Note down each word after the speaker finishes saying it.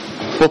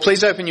Well,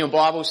 please open your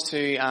Bibles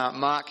to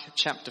Mark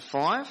chapter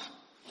 5.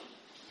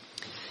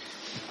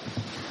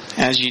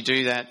 As you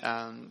do that,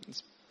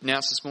 it's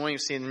announced this morning, you'll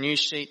see in the news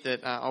sheet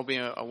that I'll be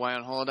away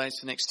on holidays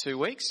for the next 2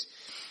 weeks.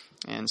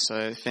 And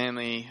so the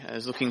family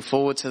is looking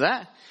forward to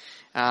that.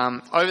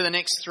 Over the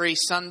next 3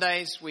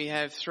 Sundays, we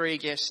have 3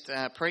 guest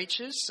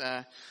preachers.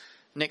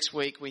 Next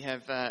week we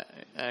have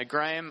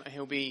Graham.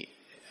 He'll be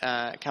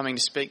coming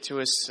to speak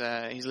to us.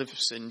 He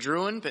lives in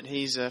Druin, but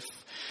he's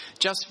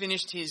just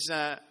finished his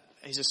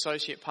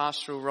associate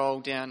pastoral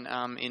role down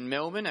in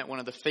Melbourne at one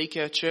of the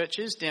Fika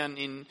churches down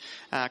in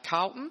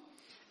Carlton.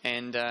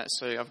 And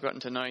so I've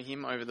gotten to know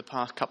him over the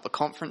past couple of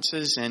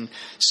conferences, and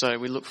so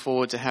we look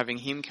forward to having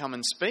him come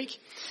and speak.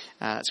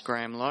 It's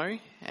Graham Lowe.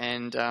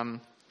 And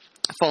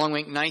following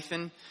week,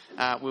 Nathan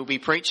will be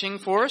preaching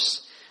for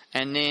us.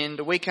 And then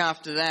the week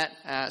after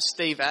that,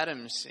 Steve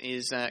Adams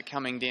is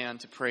coming down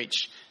to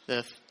preach.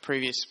 The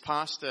previous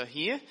pastor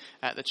here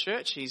at the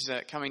church, he's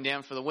coming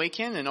down for the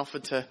weekend and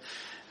offered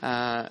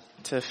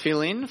to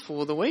fill in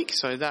for the week.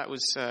 So that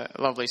was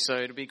lovely. So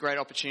it'll be a great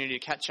opportunity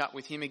to catch up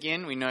with him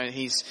again. We know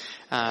he's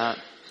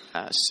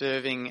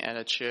serving at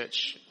a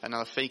church,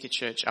 another Fika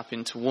church up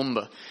in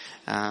Toowoomba.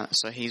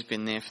 So he's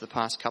been there for the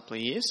past couple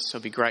of years. So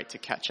it'll be great to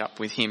catch up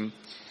with him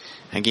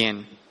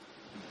again.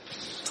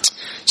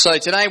 So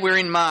today we're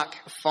in Mark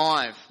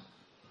 5.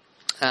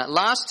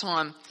 Last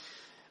time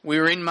we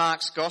were in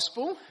Mark's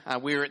Gospel.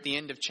 We were at the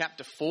end of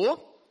chapter 4.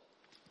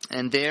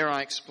 And there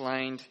I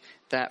explained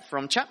that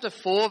from chapter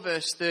 4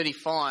 verse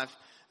 35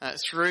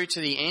 through to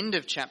the end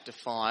of chapter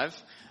 5,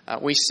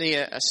 we see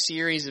a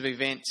series of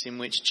events in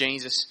which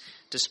Jesus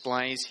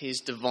displays his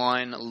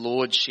divine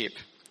lordship.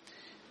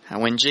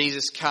 When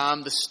Jesus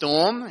calmed the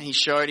storm, he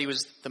showed he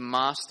was the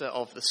master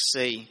of the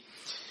sea.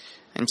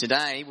 And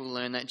today we'll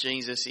learn that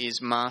Jesus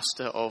is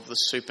master of the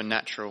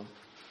supernatural.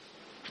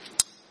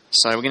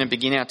 So we're going to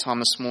begin our time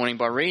this morning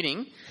by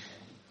reading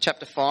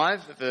chapter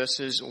 5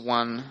 verses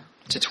 1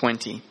 to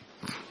 20.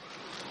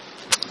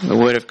 The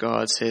Word of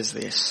God says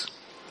this.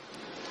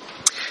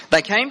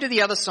 They came to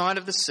the other side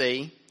of the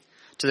sea,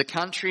 to the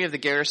country of the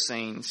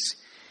Gerasenes.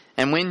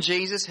 And when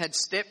Jesus had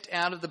stepped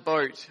out of the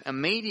boat,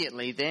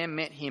 immediately there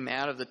met him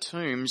out of the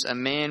tombs a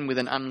man with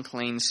an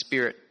unclean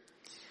spirit.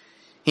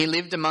 He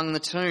lived among the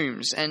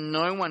tombs, and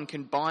no one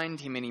could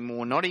bind him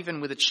anymore, not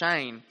even with a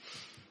chain,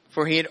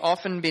 for he had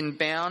often been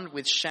bound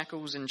with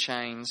shackles and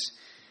chains.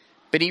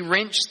 But he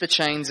wrenched the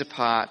chains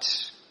apart,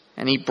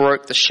 and he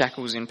broke the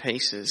shackles in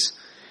pieces.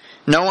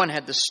 No one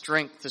had the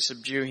strength to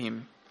subdue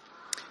him.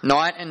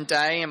 Night and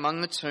day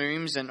among the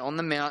tombs and on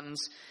the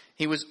mountains,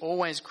 he was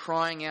always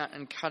crying out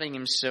and cutting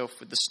himself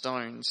with the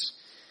stones.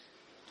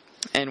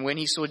 And when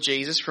he saw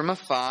Jesus from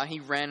afar,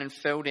 he ran and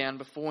fell down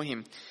before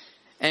him.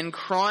 And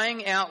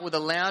crying out with a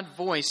loud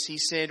voice, he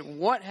said,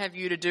 "What have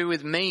you to do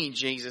with me,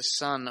 Jesus,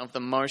 Son of the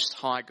Most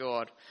High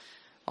God?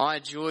 I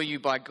adjure you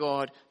by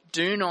God,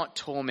 do not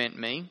torment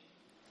me."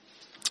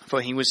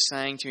 For he was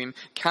saying to him,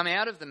 "Come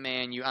out of the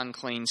man, you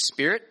unclean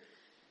spirit."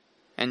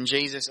 And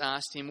Jesus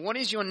asked him, "What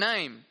is your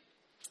name?"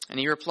 And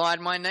he replied,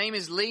 "My name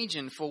is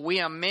Legion, for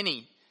we are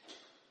many."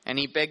 And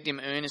he begged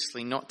him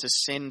earnestly not to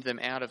send them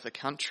out of the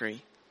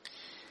country.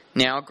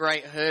 Now a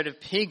great herd of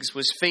pigs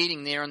was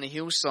feeding there on the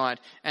hillside,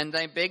 and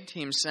they begged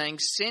him, saying,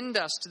 "Send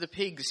us to the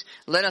pigs,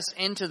 let us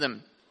enter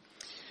them."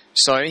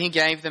 So he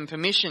gave them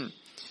permission.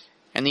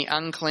 And the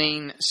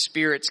unclean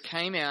spirits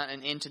came out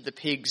and entered the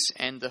pigs,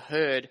 and the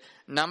herd,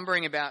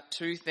 numbering about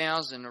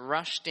 2,000,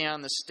 rushed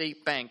down the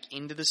steep bank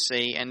into the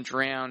sea and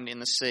drowned in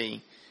the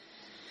sea.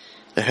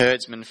 The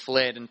herdsmen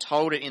fled and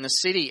told it in the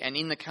city and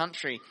in the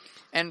country,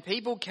 and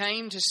people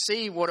came to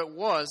see what it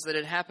was that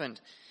had happened.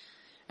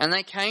 And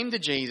they came to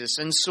Jesus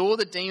and saw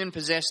the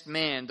demon-possessed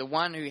man, the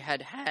one who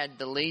had had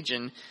the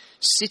legion,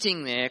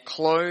 sitting there,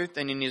 clothed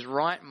and in his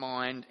right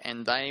mind,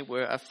 and they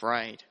were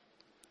afraid.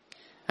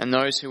 And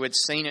those who had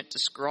seen it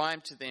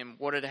described to them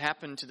what had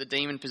happened to the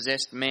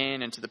demon-possessed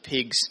man and to the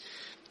pigs.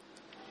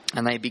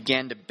 And they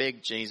began to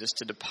beg Jesus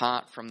to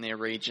depart from their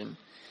region.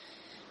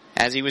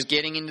 As he was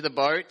getting into the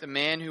boat, the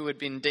man who had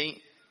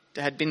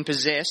been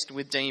possessed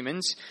with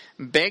demons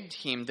begged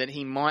him that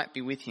he might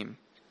be with him.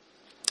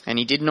 And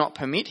he did not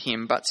permit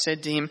him, but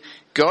said to him,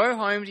 "Go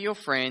home to your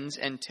friends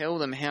and tell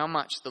them how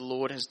much the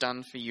Lord has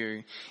done for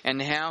you,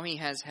 and how he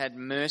has had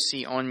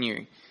mercy on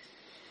you."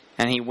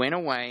 And he went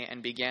away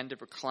and began to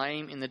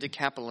proclaim in the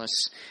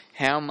Decapolis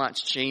how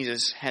much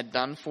Jesus had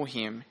done for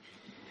him,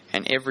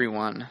 and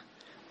everyone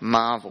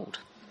marvelled.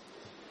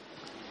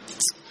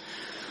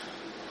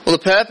 Well,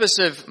 the purpose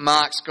of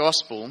Mark's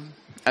Gospel,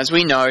 as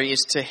we know,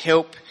 is to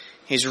help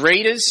his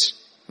readers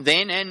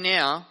then and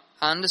now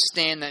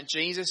understand that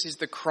Jesus is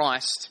the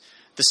Christ,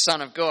 the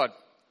Son of God.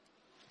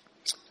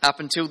 Up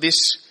until this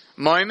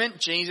moment,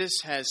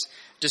 Jesus has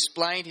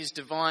displayed his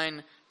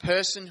divine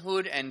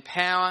personhood and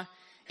power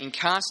in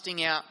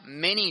casting out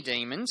many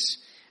demons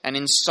and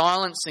in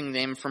silencing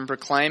them from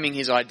proclaiming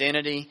his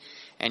identity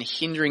and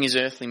hindering his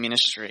earthly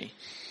ministry.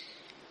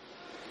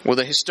 Well,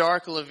 the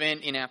historical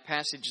event in our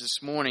passage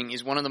this morning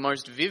is one of the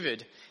most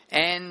vivid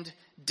and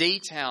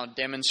detailed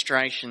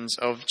demonstrations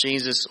of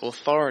Jesus'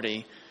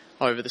 authority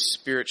over the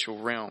spiritual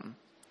realm.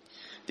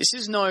 This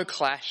is no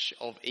clash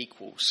of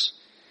equals.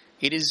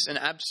 It is an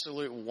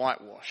absolute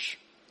whitewash.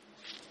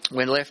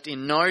 We're left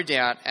in no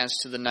doubt as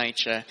to the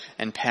nature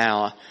and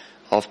power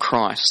of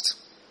Christ.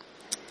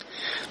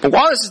 But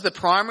while this is the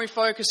primary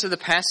focus of the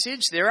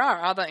passage, there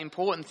are other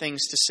important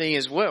things to see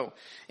as well.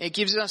 It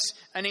gives us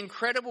an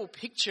incredible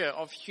picture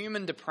of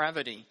human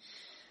depravity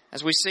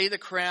as we see the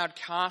crowd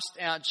cast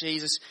out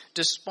Jesus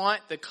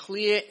despite the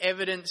clear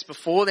evidence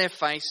before their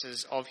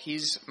faces of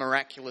his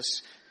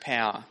miraculous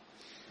power.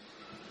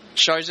 It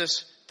shows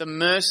us the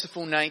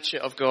merciful nature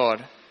of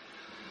God.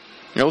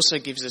 It also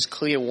gives us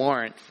clear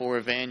warrant for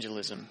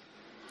evangelism.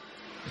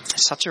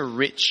 It's such a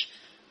rich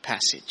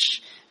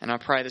passage, and I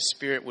pray the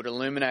Spirit would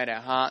illuminate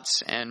our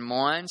hearts and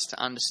minds to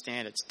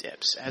understand its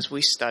depths as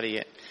we study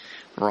it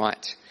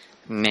right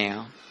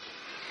now.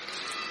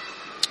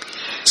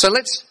 So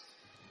let's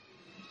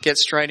get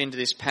straight into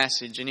this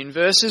passage, and in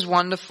verses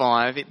 1 to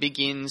 5 it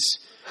begins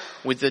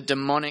with the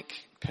demonic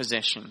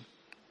possession.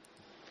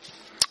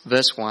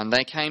 Verse 1,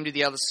 they came to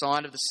the other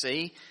side of the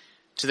sea,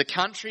 to the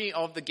country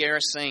of the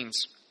Gerasenes.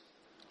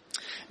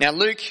 Now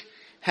Luke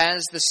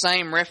has the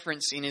same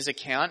reference in his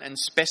account and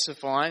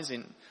specifies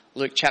in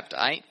Luke chapter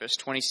 8 verse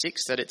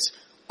 26 that it's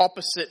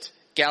opposite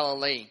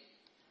Galilee.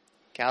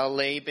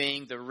 Galilee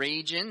being the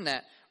region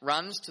that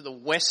runs to the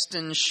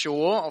western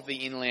shore of the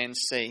inland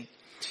sea.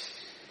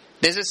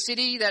 There's a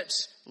city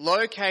that's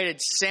located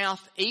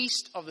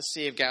southeast of the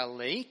Sea of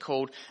Galilee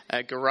called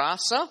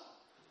Gerasa.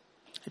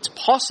 It's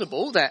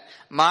possible that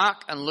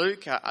Mark and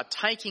Luke are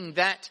taking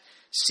that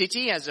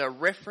city as a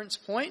reference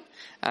point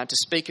to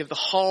speak of the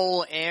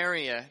whole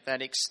area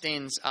that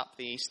extends up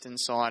the eastern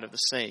side of the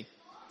sea.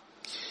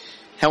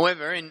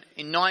 However, in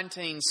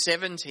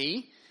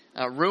 1970,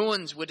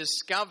 ruins were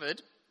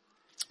discovered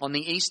on the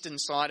eastern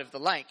side of the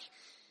lake.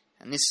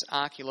 And this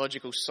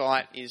archaeological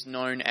site is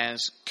known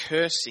as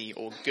Kursi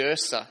or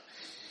Gersa,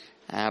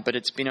 but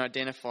it's been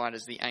identified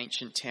as the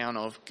ancient town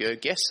of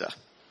Gergesa.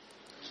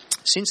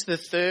 Since the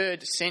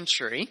 3rd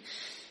century,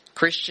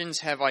 Christians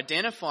have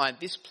identified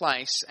this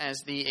place as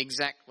the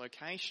exact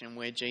location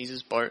where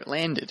Jesus' boat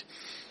landed.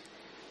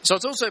 So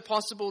it's also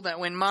possible that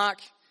when Mark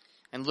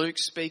and Luke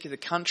speak of the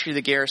country of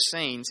the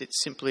Gerasenes,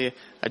 it's simply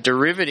a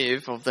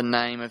derivative of the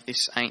name of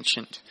this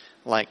ancient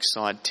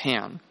lakeside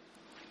town.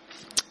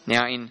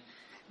 Now in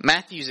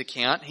Matthew's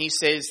account, he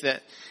says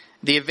that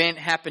the event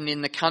happened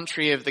in the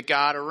country of the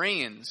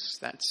Gadarenes.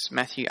 That's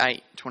Matthew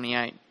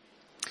 8:28.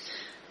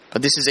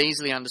 But this is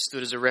easily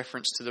understood as a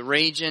reference to the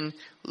region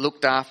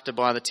looked after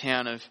by the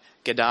town of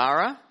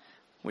Gadara,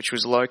 which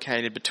was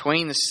located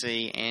between the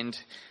sea and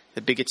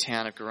the bigger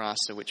town of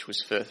Gerasa, which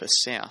was further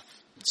south.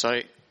 So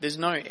there's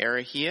no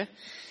error here.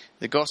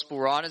 The gospel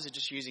writers are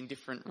just using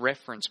different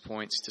reference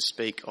points to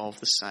speak of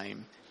the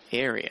same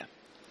area.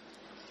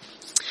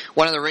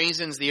 One of the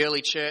reasons the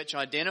early church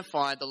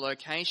identified the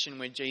location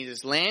where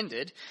Jesus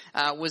landed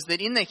was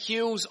that in the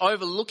hills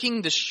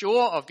overlooking the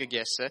shore of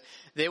Gergesa,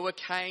 there were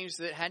caves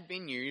that had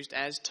been used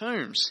as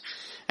tombs.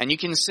 And you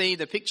can see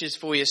the pictures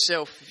for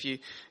yourself if you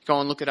go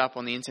and look it up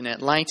on the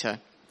internet later.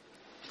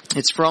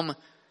 It's from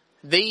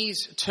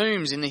these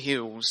tombs in the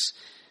hills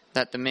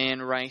that the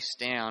man raced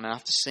down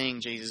after seeing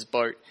Jesus'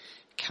 boat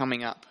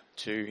coming up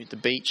to the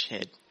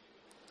beachhead.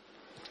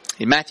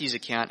 In Matthew's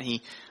account,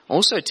 he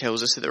also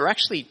tells us that there were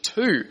actually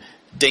 2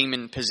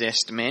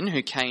 demon-possessed men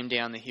who came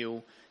down the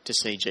hill to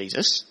see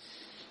Jesus.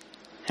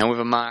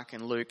 However, Mark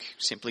and Luke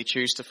simply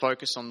choose to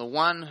focus on the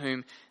one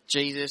whom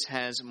Jesus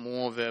has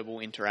more verbal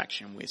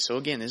interaction with. So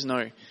again, there's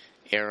no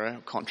error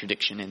or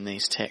contradiction in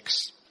these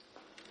texts.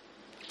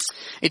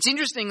 It's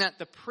interesting that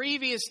the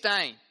previous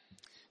day,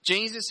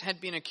 Jesus had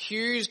been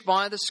accused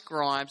by the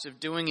scribes of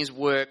doing his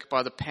work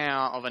by the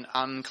power of an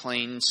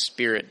unclean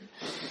spirit.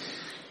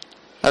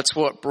 That's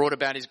what brought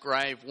about his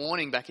grave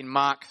warning back in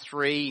Mark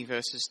 3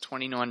 verses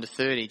 29 to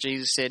 30.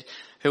 Jesus said,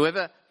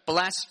 "Whoever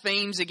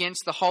blasphemes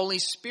against the Holy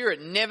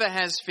Spirit never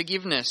has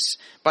forgiveness,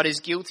 but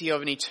is guilty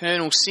of an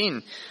eternal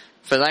sin."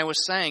 For they were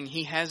saying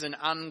he has an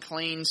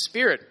unclean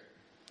spirit.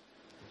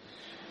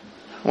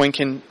 When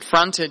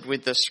confronted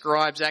with the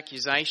scribe's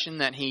accusation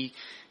that he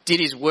did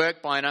his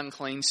work by an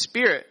unclean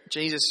spirit,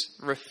 Jesus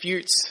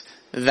refutes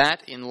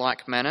that in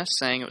like manner,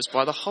 saying it was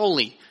by the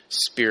Holy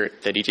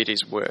Spirit that he did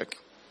his work.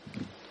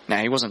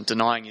 Now, he wasn't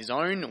denying his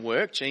own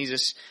work.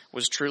 Jesus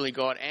was truly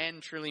God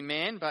and truly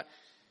man, but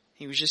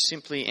he was just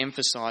simply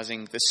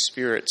emphasizing the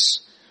Spirit's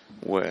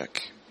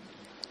work.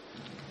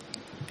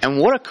 And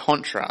what a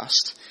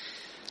contrast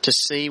to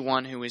see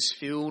one who is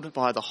filled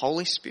by the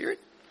Holy Spirit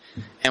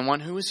and one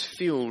who is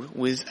filled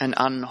with an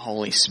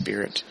unholy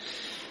spirit.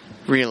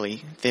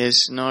 Really,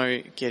 there's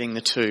no getting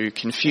the two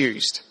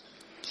confused.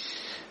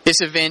 This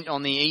event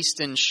on the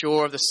eastern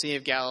shore of the Sea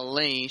of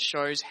Galilee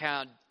shows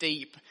how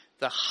deep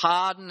the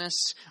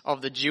hardness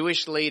of the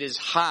Jewish leaders'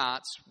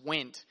 hearts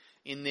went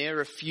in their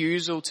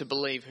refusal to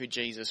believe who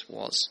Jesus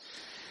was,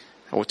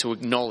 or to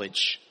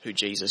acknowledge who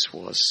Jesus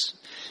was.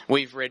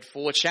 We've read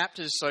 4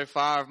 chapters so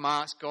far of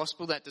Mark's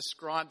Gospel that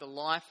describe the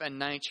life and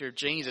nature of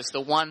Jesus,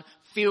 the one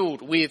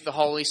filled with the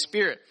Holy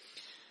Spirit.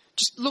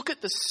 Just look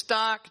at the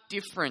stark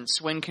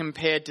difference when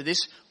compared to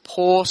this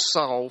poor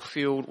soul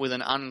filled with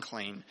an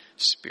unclean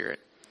spirit.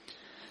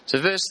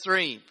 So verse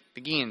 3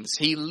 begins,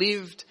 he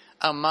lived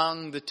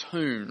among the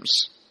tombs.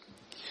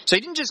 So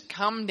he didn't just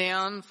come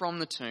down from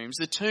the tombs.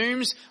 The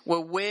tombs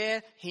were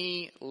where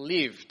he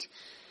lived.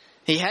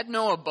 He had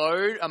no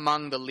abode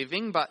among the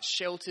living, but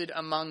sheltered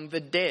among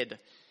the dead.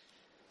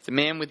 The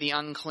man with the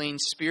unclean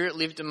spirit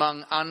lived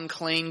among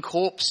unclean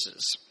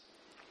corpses.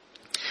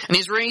 And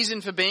his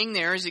reason for being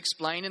there is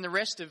explained in the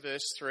rest of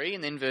verse 3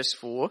 and then verse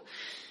 4.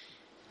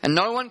 And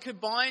no one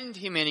could bind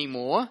him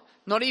anymore,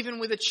 not even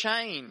with a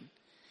chain,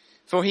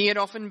 for he had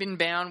often been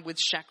bound with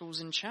shackles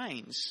and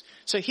chains.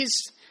 So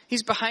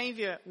his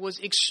behaviour was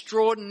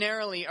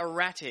extraordinarily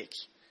erratic.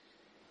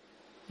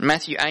 In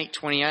Matthew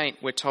 8:28,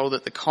 we're told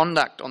that the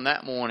conduct on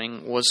that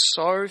morning was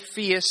so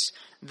fierce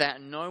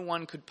that no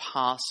one could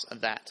pass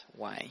that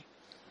way.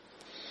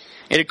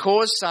 It had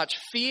caused such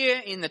fear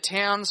in the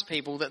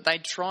townspeople that they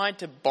tried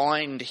to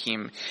bind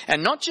him,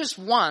 and not just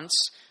once,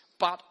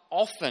 but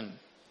often.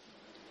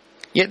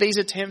 Yet these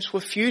attempts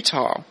were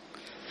futile.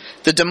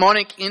 The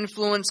demonic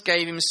influence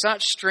gave him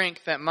such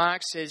strength that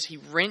Mark says he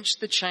wrenched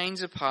the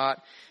chains apart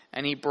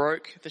and he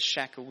broke the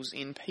shackles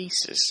in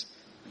pieces.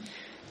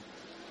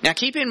 Now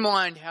keep in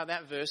mind how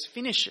that verse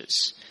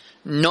finishes.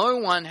 No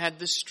one had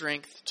the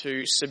strength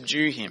to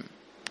subdue him.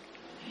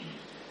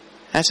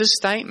 That's a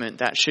statement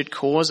that should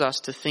cause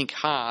us to think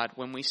hard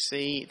when we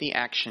see the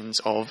actions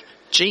of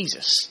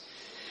Jesus.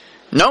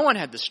 No one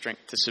had the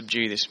strength to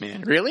subdue this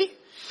man. Really?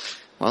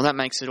 Well, that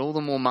makes it all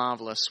the more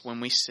marvellous when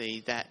we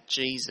see that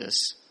Jesus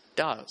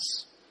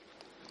does.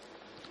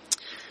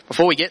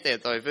 Before we get there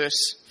though,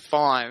 verse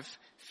 5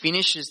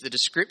 finishes the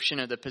description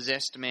of the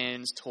possessed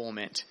man's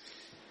torment.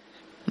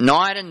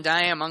 Night and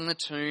day among the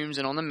tombs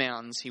and on the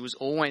mountains, he was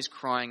always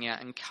crying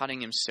out and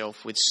cutting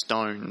himself with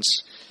stones.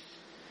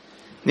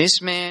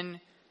 This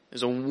man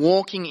is a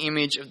walking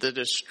image of the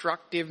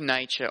destructive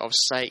nature of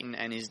Satan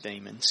and his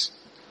demons.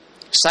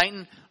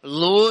 Satan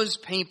lures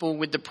people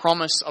with the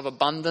promise of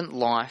abundant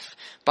life,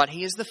 but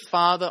he is the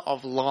father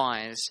of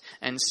lies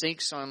and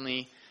seeks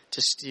only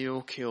to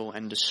steal, kill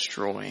and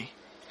destroy.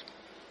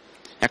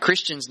 Now,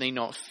 Christians need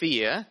not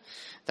fear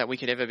that we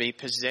could ever be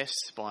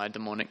possessed by a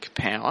demonic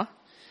power.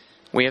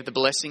 We have the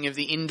blessing of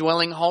the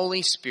indwelling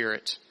Holy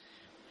Spirit.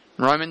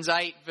 Romans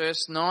 8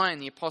 verse 9,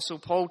 the Apostle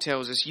Paul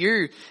tells us,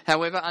 you,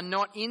 however, are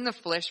not in the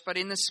flesh but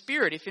in the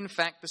Spirit, if in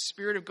fact the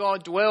Spirit of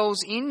God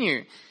dwells in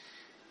you.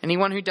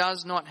 Anyone who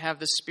does not have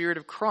the Spirit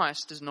of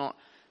Christ does not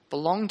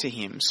belong to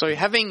him. So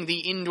having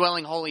the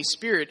indwelling Holy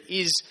Spirit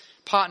is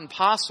part and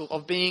parcel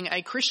of being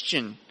a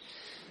Christian.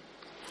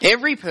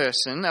 Every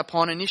person,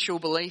 upon initial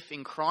belief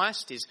in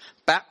Christ, is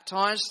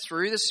baptized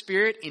through the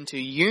Spirit into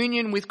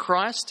union with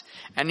Christ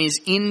and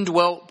is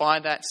indwelt by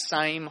that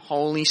same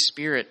Holy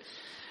Spirit.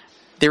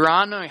 There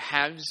are no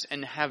haves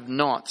and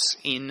have-nots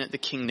in the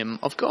kingdom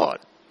of God.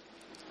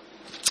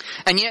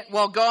 And yet,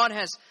 while God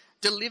has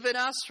delivered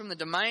us from the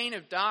domain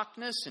of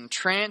darkness and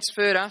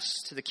transferred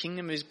us to the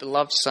kingdom of his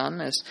beloved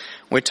Son, as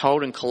we're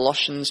told in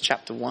Colossians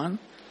chapter 1,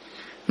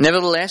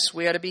 nevertheless,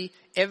 we are to be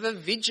ever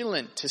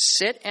vigilant to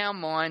set our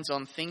minds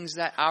on things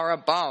that are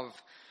above,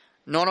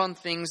 not on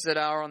things that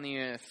are on the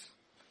earth,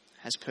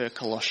 as per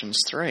Colossians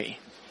 3.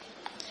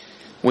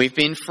 We've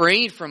been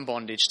freed from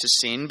bondage to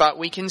sin, but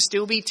we can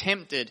still be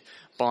tempted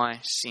by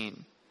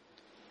sin.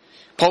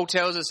 Paul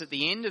tells us at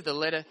the end of the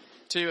letter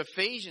to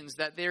Ephesians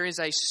that there is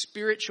a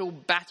spiritual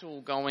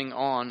battle going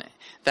on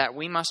that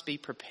we must be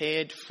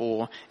prepared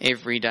for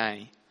every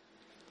day.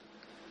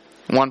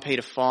 1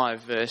 Peter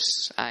 5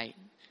 verse 8,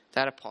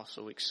 that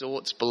apostle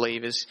exhorts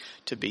believers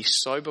to be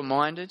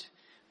sober-minded,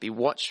 be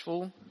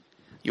watchful.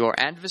 Your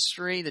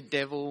adversary, the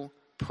devil,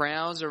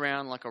 prowls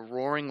around like a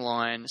roaring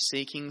lion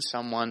seeking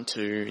someone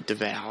to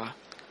devour.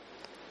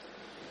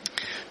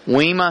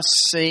 We must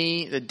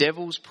see the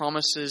devil's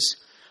promises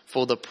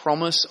for the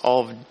promise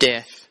of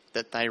death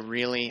that they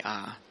really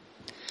are.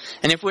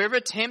 And if we're ever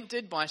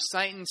tempted by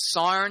Satan's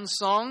siren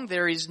song,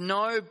 there is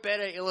no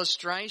better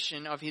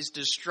illustration of his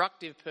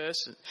destructive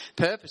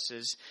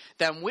purposes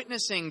than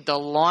witnessing the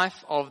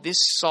life of this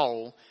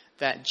soul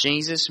that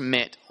Jesus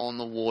met on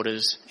the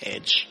water's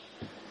edge.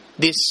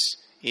 This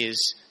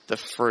is the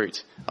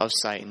fruit of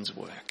Satan's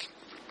work.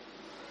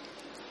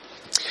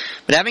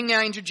 But having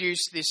now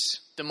introduced this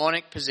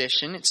demonic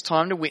possession, it's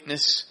time to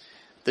witness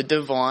the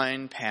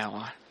divine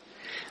power.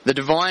 The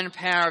divine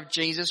power of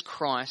Jesus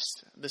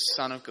Christ, the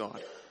Son of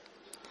God.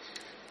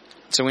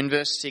 So in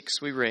verse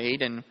 6 we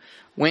read, and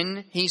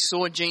when he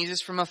saw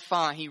Jesus from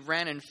afar, he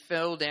ran and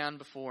fell down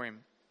before him.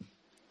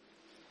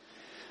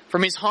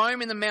 From his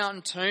home in the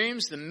mountain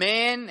tombs, the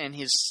man and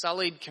his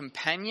sullied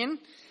companion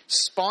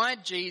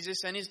spied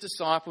Jesus and his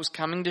disciples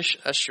coming to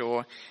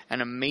ashore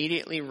and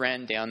immediately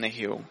ran down the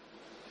hill.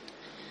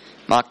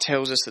 Mark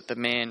tells us that the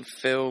man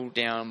fell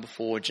down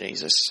before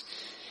Jesus.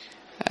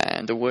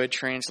 And the word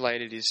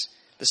translated is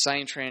the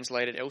same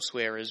translated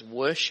elsewhere as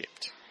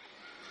worshipped.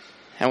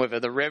 However,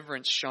 the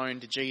reverence shown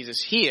to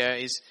Jesus here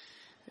is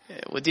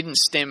didn't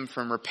stem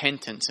from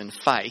repentance and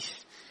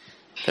faith,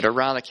 but it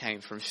rather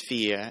came from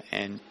fear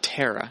and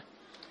terror.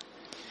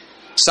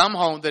 Some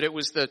hold that it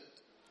was the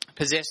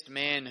possessed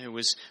man who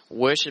was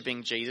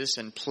worshipping Jesus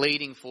and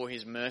pleading for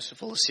his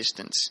merciful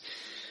assistance.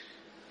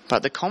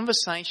 But the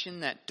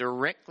conversation that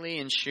directly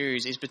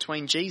ensues is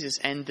between Jesus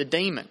and the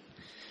demon,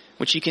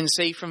 which you can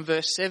see from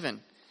verse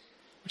 7,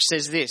 which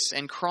says this,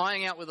 "And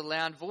crying out with a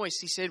loud voice,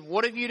 he said,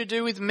 'What have you to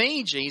do with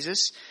me,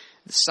 Jesus,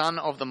 the Son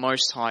of the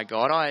Most High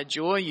God? I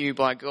adjure you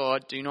by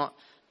God, do not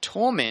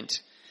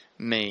torment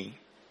me.'"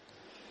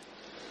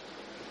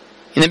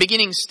 In the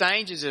beginning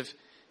stages of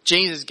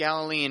Jesus'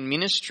 Galilean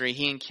ministry,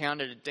 he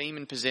encountered a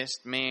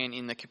demon-possessed man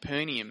in the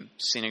Capernaum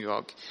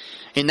synagogue.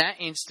 In that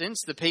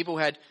instance, the people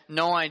had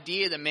no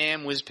idea the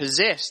man was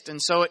possessed,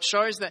 and so it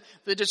shows that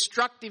the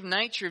destructive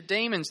nature of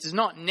demons does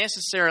not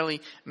necessarily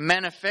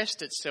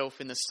manifest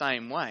itself in the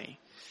same way.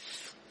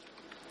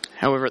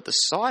 However, at the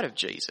sight of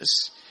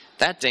Jesus,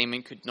 that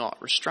demon could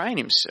not restrain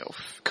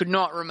himself, could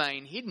not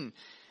remain hidden.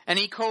 And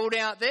he called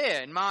out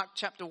there in Mark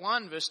chapter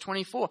 1, verse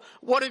 24,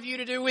 "What have you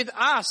to do with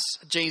us,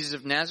 Jesus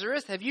of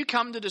Nazareth? Have you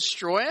come to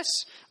destroy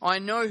us? I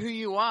know who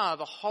you are,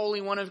 the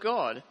Holy One of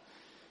God."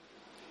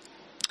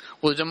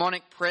 Well, the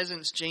demonic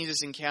presence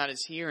Jesus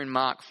encounters here in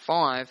Mark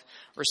 5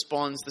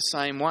 responds the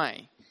same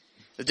way.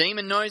 The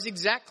demon knows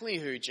exactly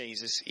who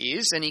Jesus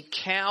is, and he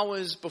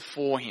cowers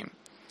before him.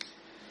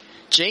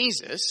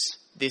 Jesus,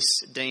 this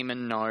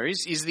demon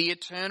knows, is the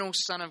eternal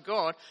Son of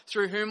God,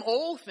 through whom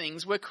all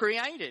things were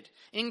created,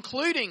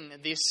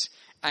 including this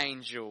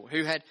angel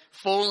who had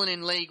fallen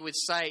in league with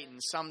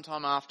Satan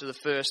sometime after the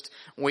first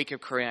week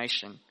of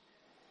creation.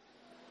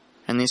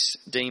 And this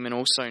demon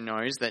also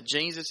knows that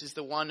Jesus is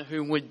the one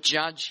who would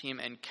judge him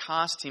and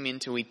cast him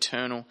into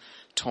eternal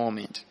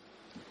torment.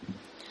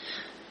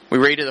 We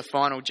read of the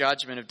final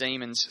judgment of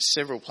demons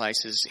several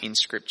places in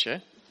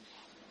Scripture.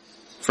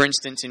 For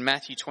instance, in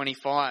Matthew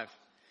 25,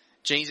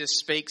 Jesus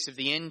speaks of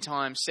the end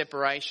time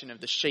separation of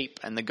the sheep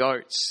and the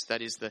goats,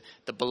 that is,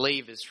 the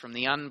believers from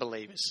the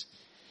unbelievers.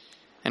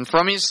 And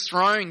from his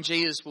throne,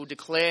 Jesus will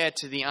declare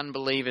to the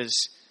unbelievers,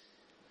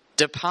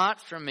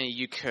 "Depart from me,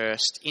 you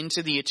cursed,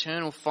 into the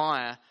eternal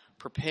fire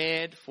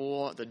prepared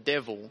for the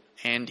devil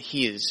and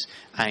his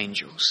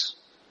angels."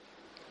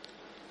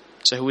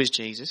 So who is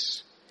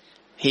Jesus?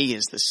 He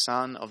is the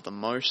Son of the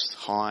Most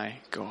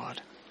High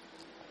God.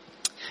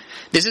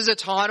 This is a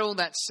title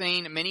that's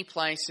seen many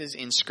places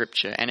in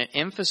Scripture, and it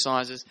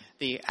emphasizes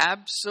the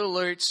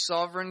absolute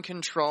sovereign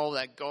control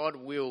that God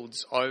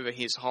wields over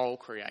his whole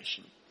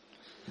creation.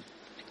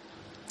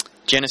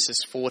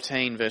 Genesis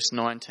 14, verse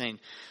 19,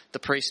 the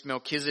priest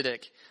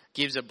Melchizedek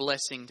gives a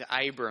blessing to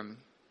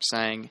Abram,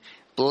 saying,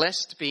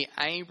 "Blessed be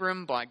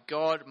Abram by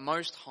God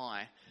Most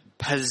High,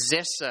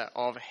 possessor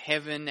of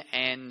heaven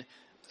and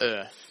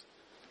earth."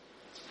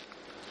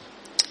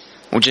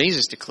 Well,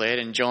 Jesus declared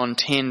in John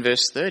 10,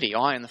 verse 30,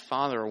 "I and the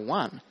Father are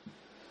one."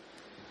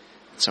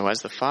 So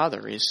as the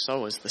Father is,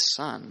 so is the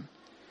Son,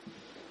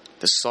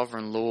 the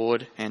sovereign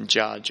Lord and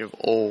Judge of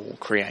all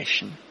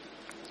creation.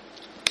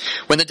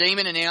 When the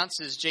demon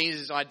announces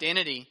Jesus'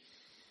 identity,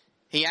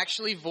 he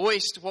actually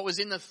voiced what was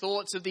in the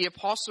thoughts of the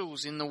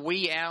apostles in the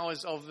wee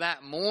hours of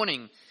that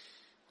morning.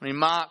 When in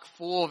Mark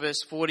 4,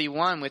 verse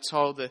 41, we're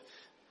told the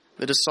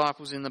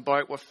disciples in the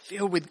boat were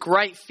filled with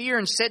great fear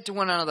and said to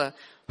one another,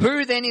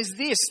 "Who then is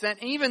this,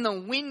 that even the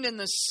wind and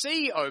the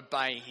sea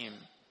obey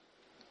him?"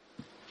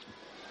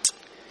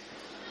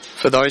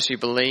 For those who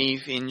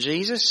believe in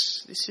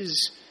Jesus, this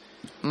is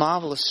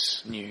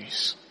marvelous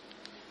news.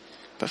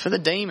 But for the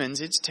demons,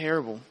 it's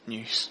terrible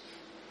news.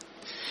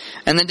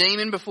 And the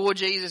demon before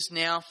Jesus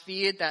now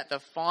feared that the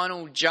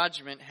final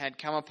judgment had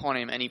come upon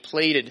him, and he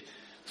pleaded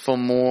for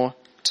more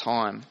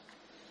time.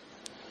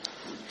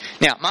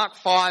 Now, Mark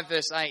 5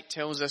 verse 8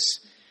 tells us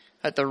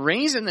that the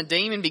reason the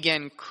demon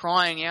began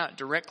crying out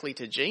directly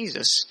to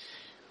Jesus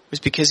was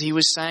because he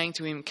was saying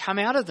to him, "Come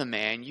out of the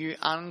man, you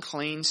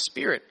unclean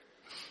spirit."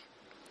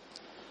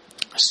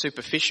 A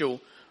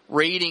superficial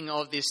reading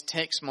of this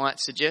text might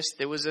suggest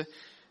there was a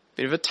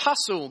bit of a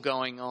tussle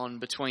going on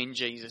between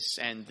Jesus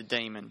and the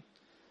demon.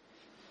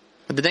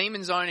 But the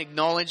demon's own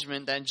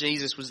acknowledgement that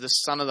Jesus was the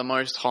Son of the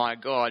Most High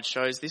God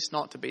shows this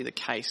not to be the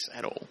case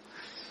at all.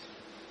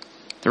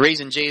 The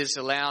reason Jesus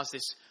allows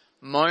this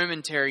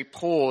momentary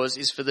pause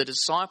is for the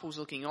disciples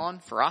looking on,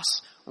 for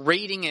us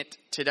reading it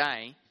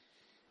today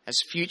as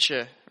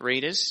future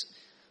readers,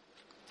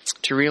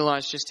 to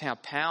realise just how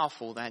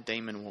powerful that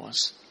demon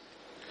was,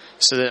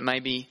 so that it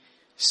may be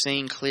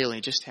seen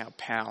clearly just how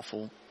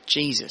powerful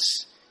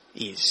Jesus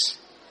is.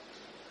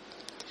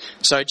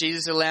 So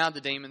Jesus allowed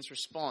the demon's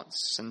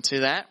response, and to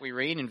that we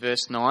read in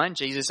verse 9,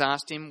 Jesus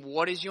asked him,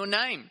 "What is your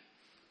name?"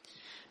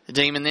 The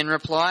demon then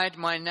replied,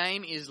 "My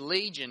name is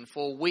Legion,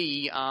 for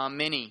we are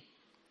many."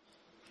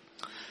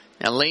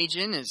 Now,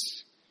 legion,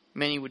 as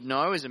many would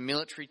know, is a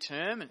military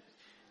term.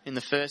 In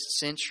the first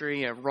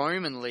century, a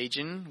Roman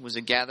legion was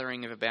a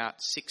gathering of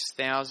about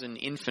 6,000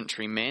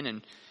 infantrymen,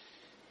 and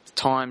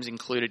times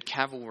included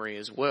cavalry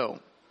as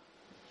well.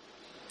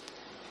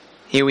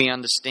 Here we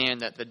understand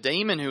that the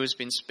demon who has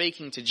been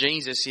speaking to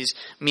Jesus is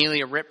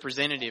merely a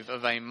representative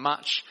of a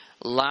much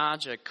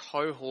larger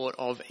cohort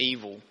of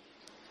evil.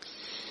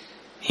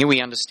 Here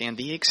we understand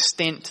the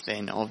extent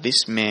then of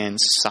this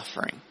man's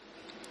suffering.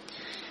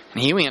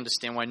 And here we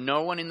understand why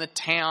no one in the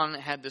town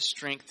had the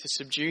strength to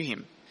subdue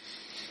him.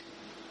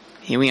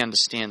 Here we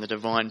understand the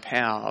divine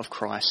power of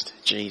Christ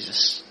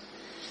Jesus.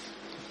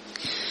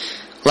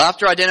 Well,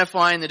 after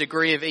identifying the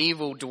degree of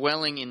evil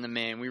dwelling in the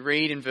man, we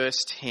read in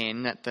verse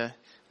 10 that the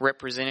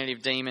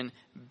representative demon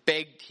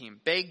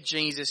begged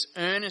Jesus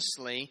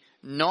earnestly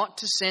not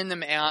to send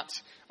them out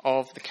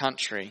of the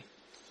country.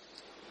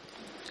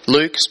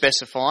 Luke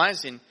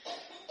specifies in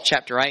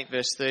chapter 8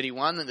 verse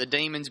 31 that the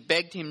demons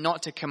begged him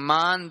not to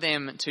command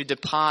them to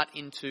depart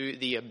into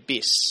the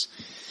abyss.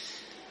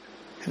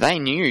 They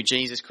knew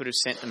Jesus could have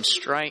sent them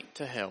straight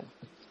to hell,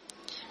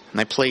 and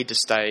they plead to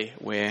stay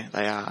where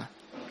they are.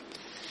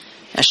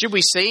 Now, should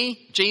we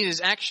see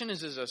Jesus' action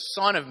as a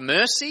sign of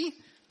mercy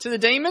to the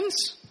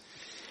demons?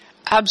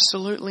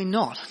 Absolutely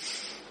not.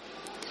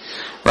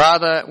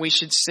 Rather, we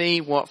should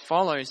see what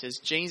follows as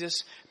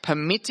Jesus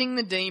permitting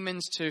the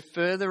demons to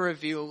further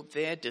reveal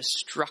their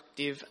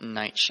destructive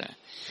nature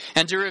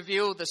and to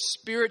reveal the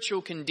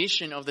spiritual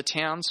condition of the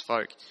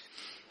townsfolk.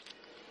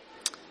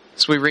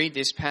 As we read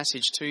this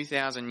passage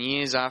 2,000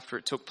 years after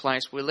it took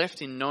place, we're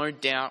left in no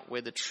doubt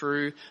where the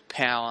true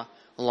power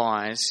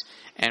lies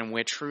and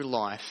where true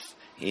life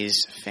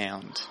is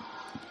found.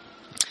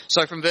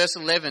 So from verse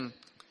 11,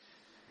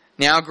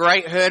 now a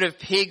great herd of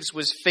pigs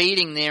was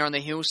feeding there on the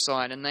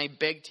hillside, and they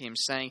begged him,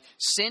 saying,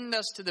 "Send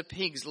us to the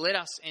pigs, let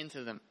us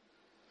enter them."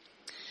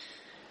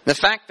 The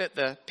fact that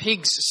the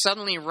pigs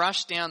suddenly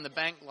rushed down the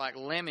bank like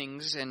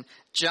lemmings and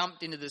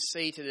jumped into the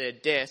sea to their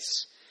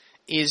deaths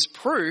is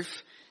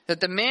proof that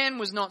the man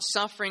was not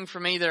suffering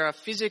from either a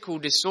physical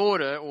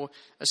disorder or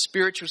a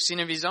spiritual sin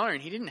of his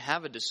own. He didn't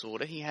have a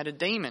disorder, he had a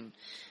demon.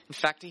 In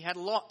fact, he had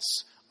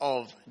lots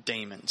of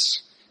demons.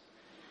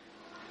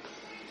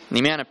 The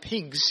amount of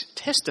pigs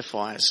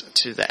testifies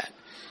to that.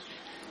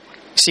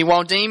 See,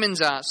 while demons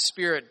are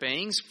spirit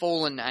beings,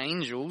 fallen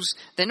angels,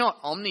 they're not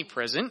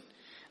omnipresent.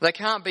 They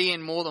can't be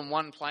in more than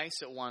one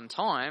place at one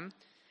time.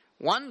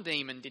 One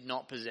demon did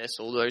not possess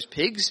all those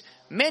pigs.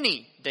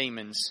 Many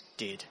demons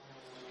did.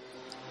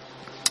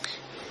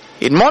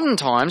 In modern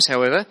times,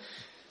 however,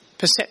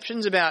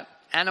 perceptions about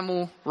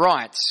animal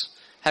rights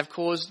have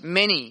caused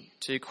many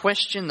to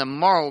question the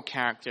moral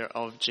character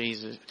of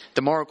Jesus,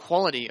 the moral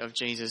quality of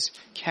Jesus'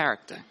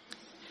 character.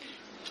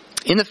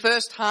 In the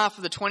first half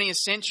of the 20th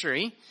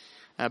century,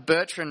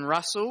 Bertrand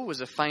Russell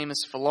was a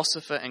famous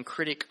philosopher and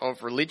critic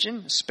of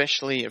religion,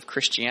 especially of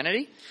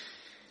Christianity.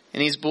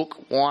 In his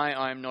book, Why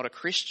I Am Not a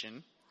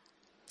Christian,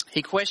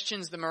 he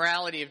questions the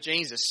morality of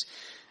Jesus,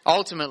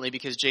 ultimately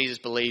because Jesus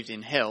believed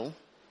in hell.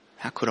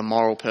 How could a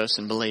moral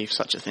person believe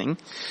such a thing?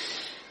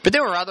 But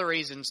there were other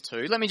reasons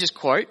too. Let me just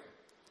quote.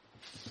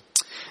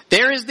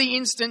 "There is the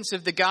instance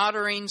of the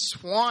Gadarene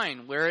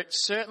swine, where it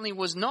certainly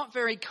was not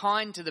very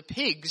kind to the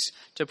pigs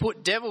to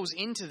put devils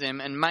into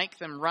them and make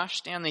them rush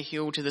down the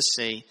hill to the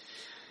sea.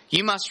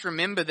 You must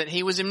remember that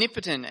he was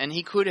omnipotent and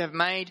he could have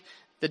made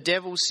the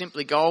devils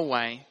simply go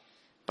away,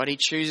 but he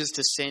chooses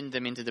to send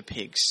them into the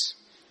pigs."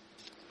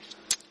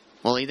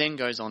 Well, he then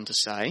goes on to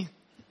say,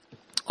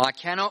 "I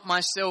cannot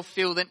myself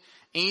feel that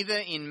either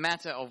in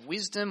matter of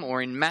wisdom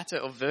or in matter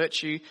of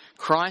virtue,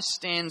 Christ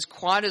stands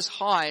quite as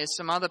high as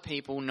some other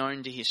people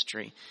known to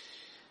history.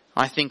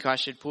 I think I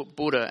should put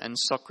Buddha and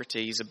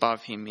Socrates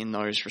above him in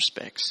those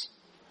respects."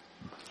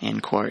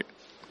 End quote.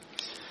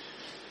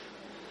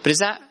 But is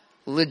that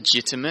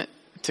legitimate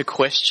to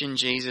question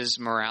Jesus'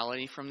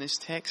 morality from this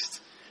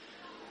text?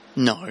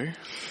 No.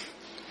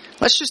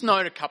 Let's just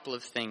note a couple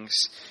of things,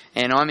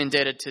 and I'm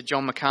indebted to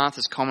John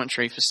MacArthur's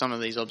commentary for some of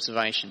these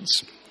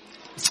observations.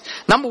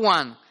 Number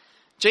one,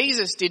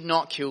 Jesus did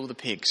not kill the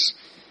pigs.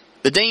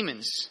 The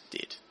demons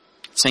did.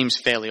 It seems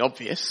fairly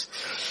obvious.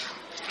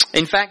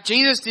 In fact,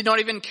 Jesus did not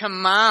even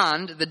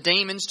command the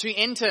demons to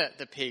enter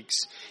the pigs.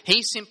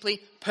 He simply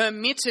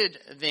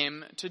permitted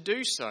them to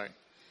do so.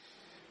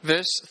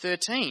 Verse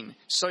 13,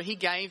 so he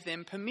gave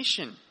them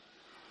permission.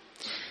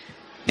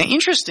 Now,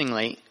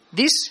 interestingly,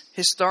 this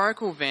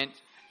historical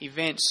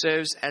event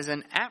serves as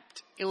an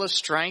apt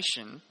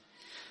illustration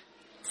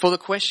for the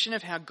question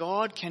of how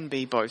God can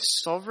be both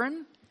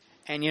sovereign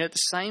and yet at the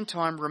same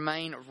time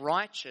remain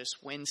righteous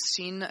when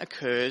sin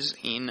occurs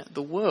in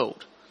the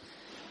world.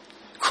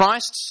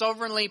 Christ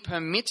sovereignly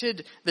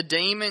permitted the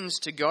demons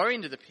to go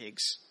into the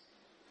pigs,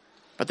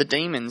 but the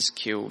demons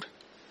killed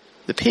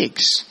the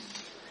pigs.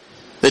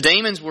 The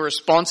demons were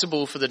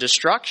responsible for the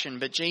destruction,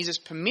 but Jesus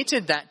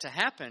permitted that to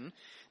happen,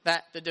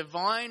 that the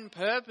divine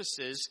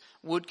purposes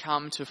would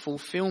come to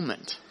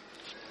fulfillment.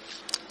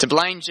 To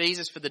blame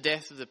Jesus for the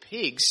death of the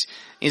pigs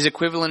is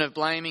equivalent of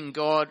blaming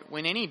God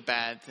when any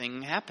bad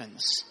thing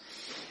happens.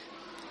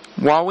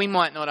 While we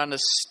might not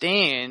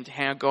understand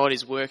how God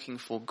is working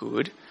for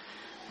good,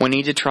 we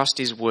need to trust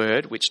his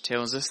word, which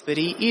tells us that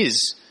he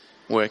is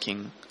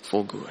working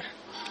for good.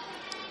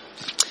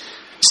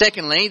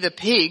 Secondly, the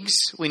pigs,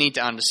 we need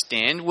to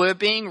understand, were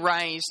being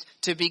raised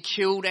to be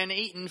killed and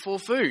eaten for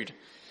food.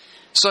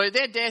 So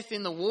their death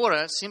in the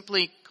water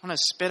simply kind of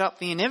sped up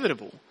the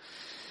inevitable.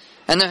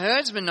 And the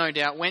herdsmen, no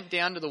doubt, went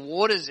down to the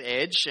water's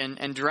edge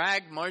and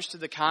dragged most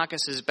of the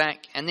carcasses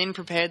back and then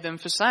prepared them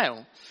for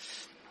sale.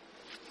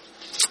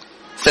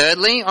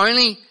 Thirdly,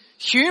 only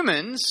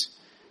humans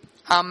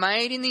are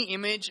made in the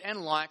image and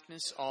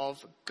likeness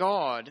of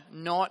God,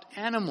 not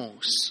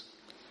animals.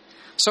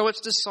 So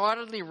it's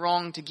decidedly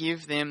wrong to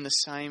give them the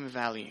same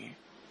value.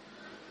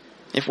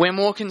 If we're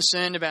more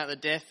concerned about the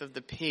death of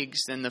the pigs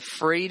than the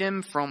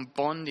freedom from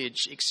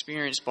bondage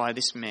experienced by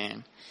this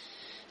man,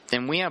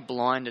 then we are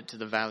blinded to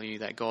the value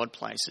that God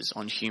places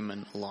on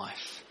human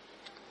life.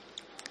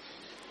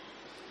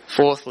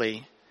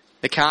 Fourthly,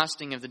 the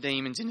casting of the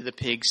demons into the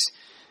pigs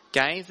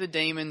gave the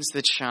demons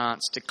the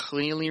chance to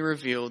clearly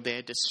reveal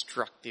their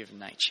destructive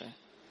nature.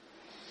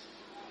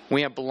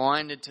 We are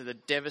blinded to the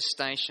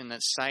devastation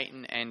that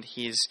Satan and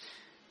his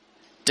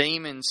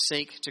demons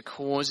seek to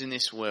cause in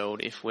this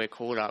world if we're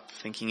caught up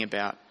thinking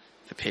about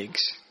the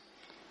pigs.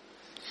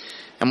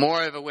 And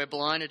moreover, we're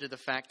blinded to the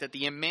fact that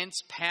the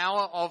immense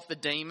power of the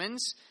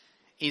demons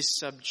is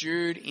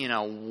subdued in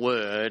a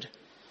word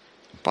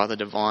by the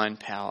divine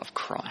power of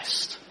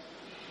Christ.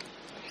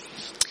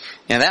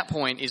 Now that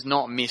point is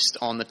not missed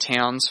on the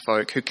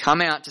townsfolk who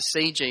come out to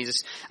see Jesus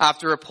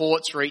after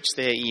reports reach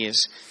their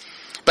ears.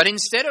 But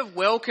instead of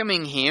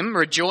welcoming him,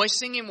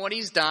 rejoicing in what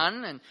he's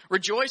done, and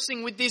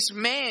rejoicing with this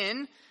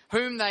man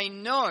whom they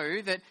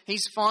know that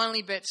he's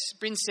finally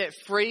been set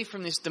free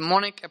from this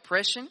demonic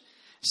oppression,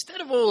 instead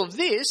of all of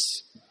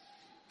this,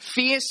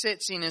 fear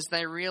sets in as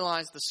they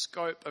realise the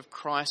scope of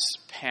Christ's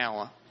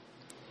power.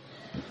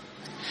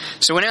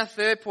 So in our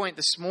third point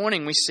this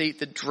morning, we see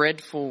the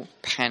dreadful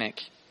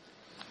panic.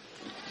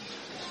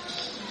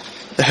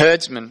 The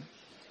herdsmen,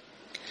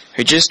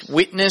 who just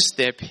witnessed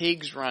their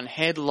pigs run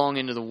headlong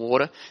into the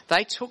water,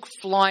 they took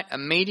flight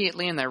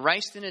immediately and they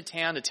raced into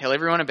town to tell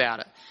everyone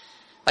about it.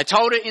 They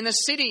told it in the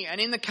city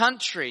and in the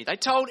country. They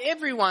told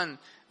everyone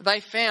they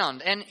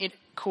found, and it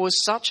caused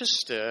such a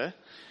stir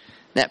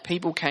that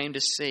people came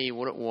to see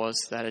what it was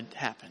that had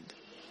happened.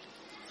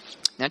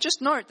 Now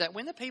just note that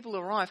when the people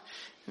arrive,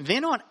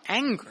 they're not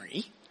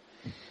angry.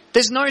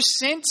 There's no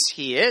sense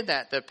here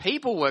that the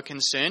people were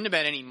concerned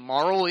about any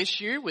moral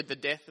issue with the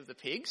death of the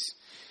pigs.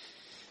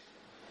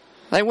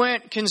 They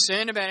weren't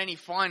concerned about any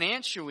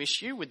financial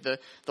issue with the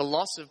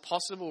loss of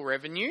possible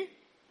revenue.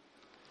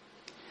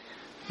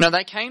 No,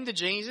 they came to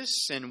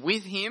Jesus, and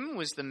with him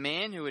was the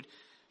man who had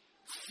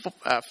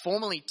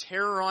formerly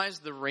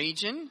terrorized the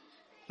region,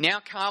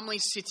 now calmly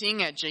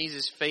sitting at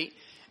Jesus' feet,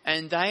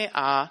 and they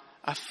are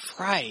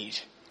afraid.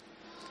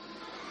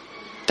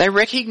 They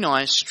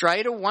recognize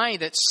straight away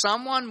that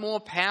someone more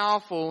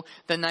powerful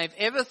than they've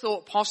ever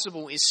thought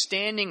possible is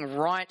standing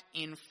right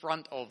in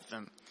front of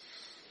them,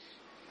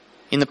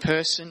 in the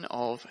person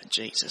of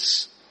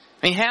Jesus.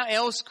 I mean, how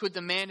else could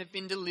the man have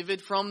been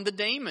delivered from the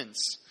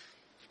demons?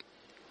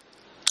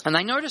 And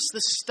they notice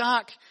the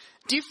stark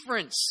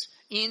difference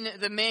in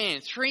the man.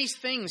 Three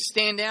things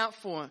stand out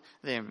for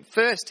them.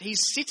 First,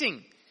 he's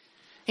sitting.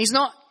 He's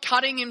not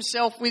cutting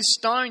himself with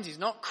stones. He's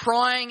not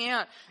crying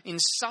out in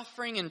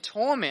suffering and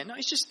torment. No,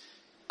 he's just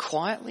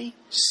quietly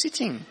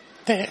sitting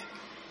there.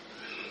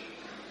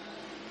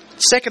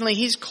 Secondly,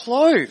 he's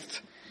clothed.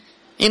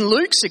 In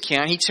Luke's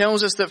account, he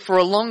tells us that for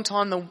a long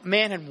time the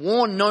man had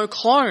worn no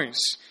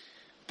clothes.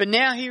 But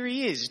now here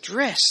he is,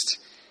 dressed.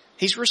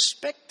 He's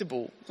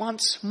respectable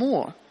once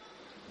more.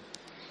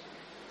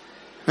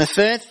 The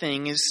third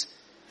thing is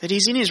that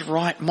he's in his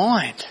right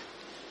mind.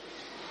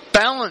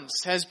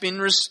 Balance has been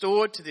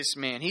restored to this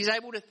man. He's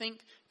able to think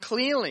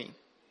clearly.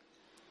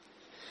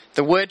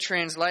 The word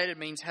translated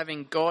means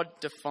having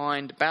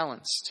God-defined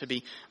balance, to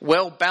be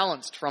well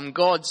balanced from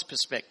God's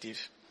perspective.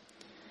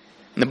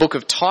 In the book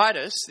of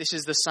Titus, this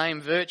is the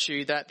same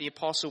virtue that the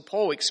Apostle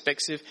Paul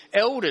expects of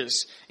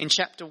elders in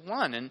chapter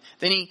 1, and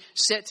then he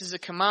sets as a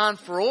command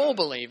for all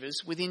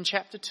believers within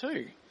chapter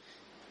 2.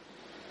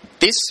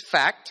 This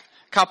fact,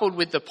 coupled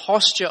with the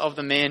posture of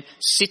the man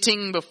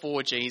sitting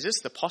before Jesus,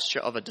 the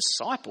posture of a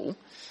disciple,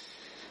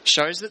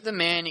 shows that the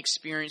man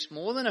experienced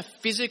more than a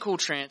physical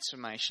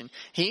transformation.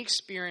 He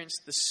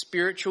experienced the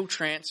spiritual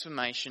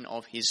transformation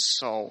of his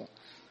soul.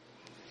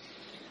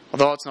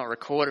 Although it's not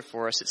recorded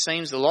for us, it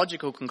seems the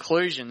logical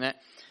conclusion that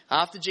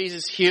after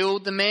Jesus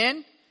healed the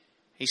man,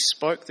 he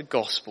spoke the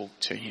gospel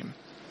to him.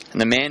 And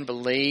the man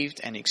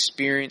believed and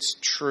experienced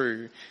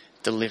true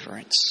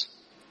deliverance.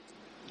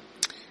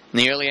 In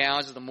the early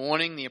hours of the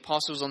morning, the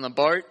apostles on the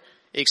boat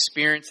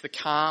experienced the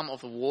calm of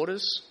the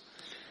waters.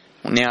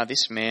 Well, now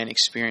this man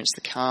experienced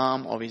the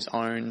calm of his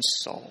own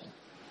soul.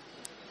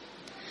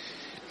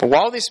 But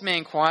while this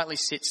man quietly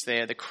sits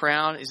there, the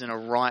crowd is in a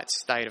right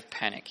state of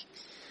panic.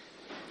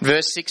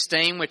 Verse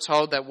 16, we're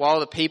told that while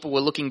the people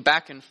were looking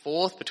back and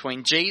forth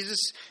between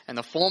Jesus and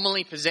the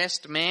formerly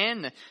possessed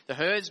man, the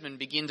herdsmen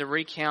begin to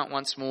recount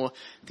once more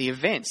the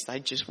events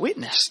they'd just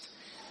witnessed.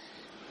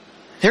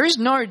 There is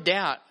no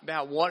doubt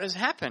about what has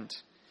happened.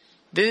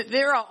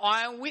 There are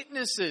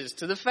eyewitnesses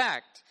to the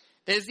fact.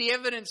 There's the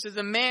evidence of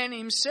the man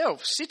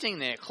himself sitting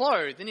there,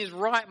 clothed in his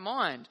right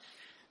mind.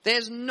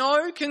 There's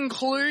no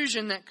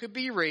conclusion that could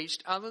be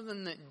reached other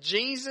than that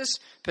Jesus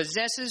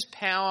possesses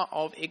power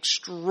of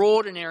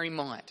extraordinary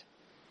might.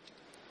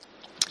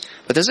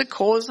 But does it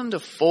cause them to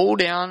fall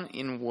down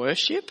in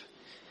worship?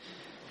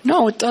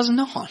 No, it does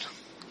not.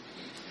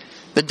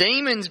 The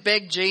demons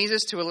begged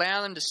Jesus to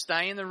allow them to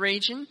stay in the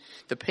region.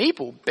 The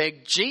people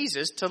begged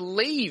Jesus to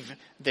leave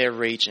their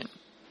region.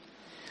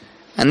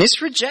 And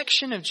this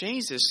rejection of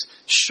Jesus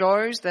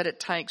shows that it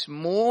takes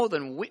more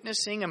than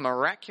witnessing a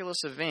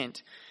miraculous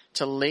event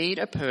to lead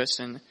a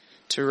person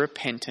to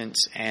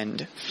repentance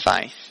and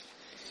faith.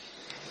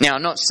 Now,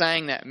 I'm not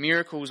saying that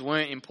miracles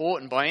weren't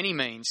important by any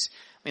means.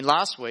 I mean,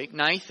 last week,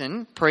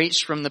 Nathan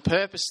preached from the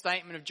purpose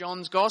statement of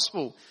John's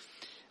Gospel,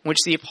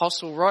 which the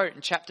apostle wrote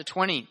in chapter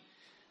 20,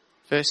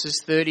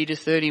 verses 30 to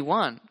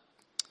 31.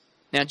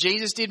 Now,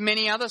 Jesus did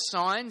many other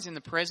signs in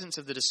the presence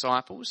of the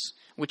disciples,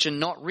 which are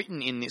not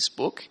written in this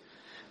book,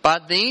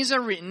 but these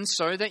are written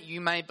so that you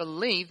may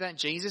believe that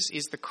Jesus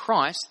is the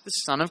Christ, the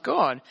Son of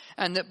God,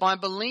 and that by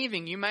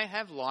believing you may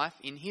have life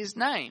in his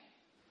name.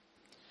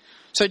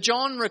 So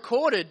John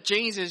recorded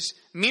Jesus'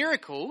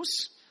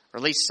 miracles, or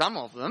at least some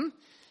of them,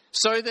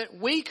 so that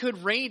we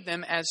could read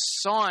them as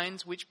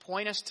signs which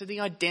point us to the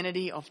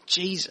identity of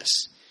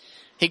Jesus.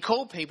 He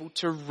called people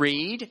to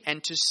read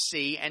and to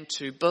see and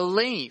to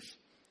believe.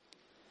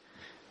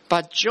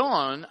 But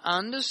John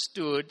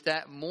understood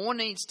that more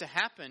needs to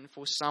happen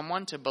for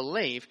someone to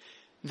believe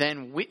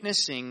than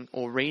witnessing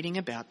or reading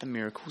about the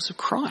miracles of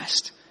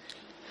Christ.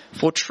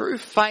 For true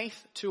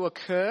faith to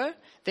occur,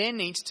 there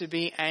needs to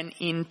be an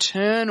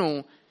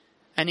initial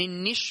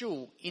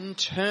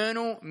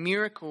internal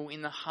miracle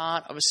in the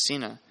heart of a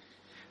sinner.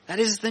 That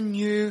is the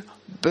new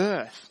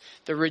birth,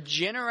 the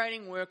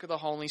regenerating work of the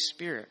Holy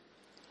Spirit.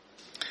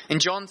 In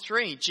John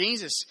 3,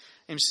 Jesus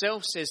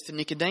himself says to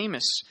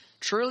Nicodemus,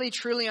 "Truly,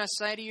 truly, I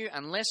say to you,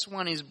 unless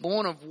one is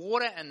born of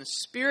water and the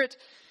Spirit,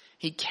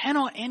 he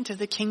cannot enter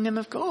the kingdom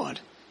of God."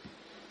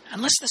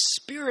 Unless the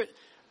Spirit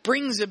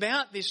brings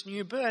about this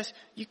new birth,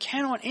 you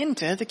cannot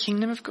enter the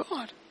kingdom of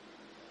God.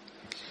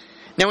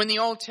 Now, in the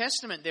Old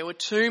Testament, there were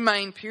two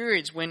main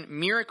periods when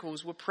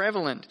miracles were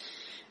prevalent.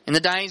 In the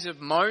days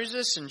of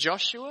Moses and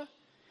Joshua,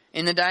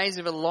 in the days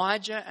of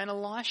Elijah and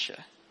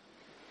Elisha.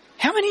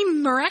 How many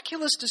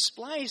miraculous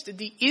displays did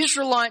the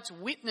Israelites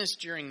witness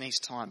during these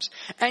times?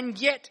 And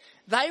yet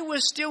they were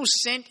still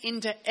sent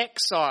into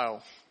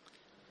exile.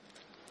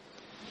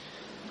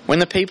 When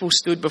the people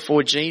stood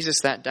before Jesus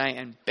that day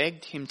and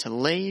begged him to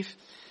leave,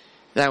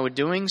 they were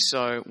doing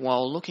so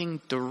while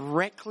looking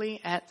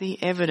directly at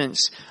the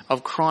evidence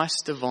of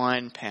Christ's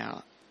divine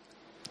power.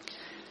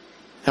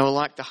 They were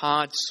like the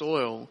hard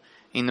soil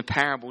in the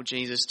parable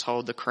Jesus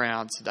told the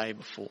crowds the day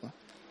before.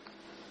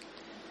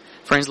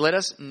 Friends, let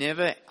us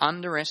never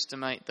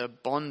underestimate the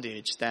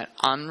bondage that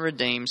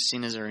unredeemed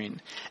sinners are in.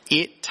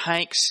 It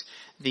takes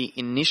the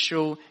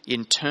initial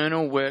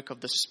internal work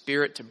of the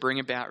Spirit to bring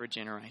about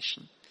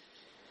regeneration.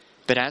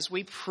 But as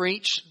we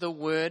preach the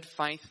word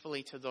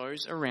faithfully to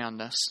those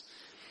around us,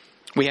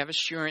 we have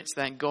assurance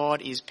that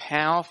God is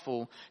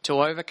powerful to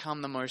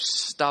overcome the most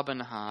stubborn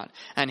heart,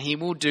 and he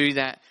will do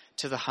that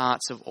to the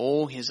hearts of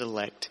all his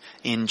elect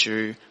in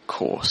due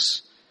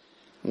course.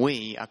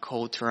 We are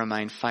called to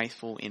remain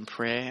faithful in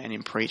prayer and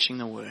in preaching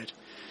the word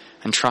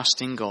and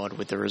trusting God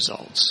with the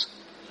results.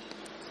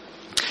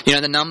 You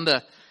know,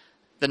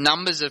 the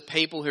numbers of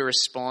people who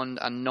respond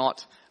are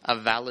not a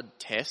valid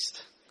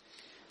test,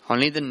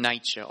 only the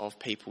nature of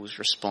people's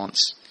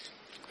response.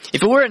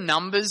 If it were a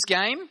numbers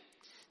game,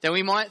 then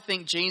we might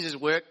think Jesus'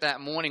 work that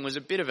morning was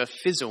a bit of a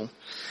fizzle.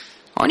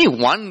 Only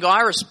one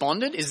guy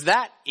responded? Is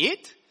that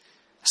it?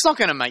 It's not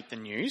going to make the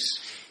news.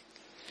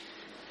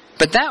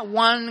 But that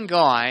one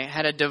guy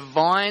had a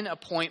divine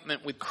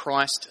appointment with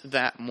Christ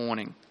that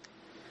morning.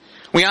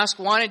 We ask,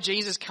 why did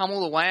Jesus come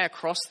all the way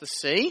across the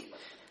sea?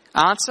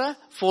 Answer,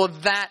 for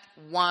that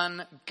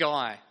one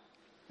guy.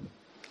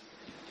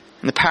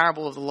 In the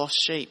parable of the lost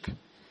sheep,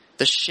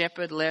 the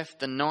shepherd left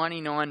the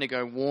 99 to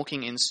go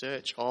walking in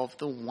search of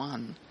the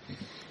one.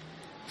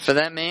 For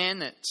that man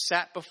that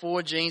sat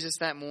before Jesus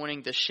that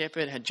morning, the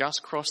shepherd had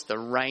just crossed the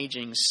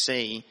raging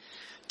sea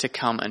to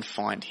come and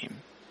find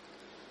him.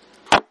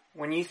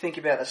 When you think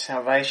about the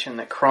salvation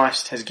that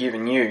Christ has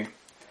given you,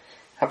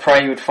 I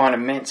pray you would find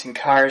immense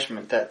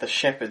encouragement that the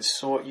shepherd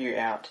sought you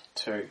out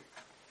too.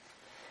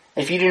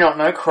 If you do not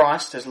know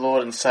Christ as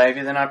Lord and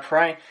Saviour, then I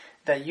pray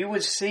that you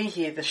would see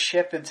here the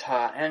shepherd's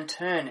heart and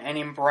turn and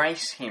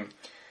embrace him.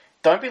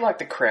 Don't be like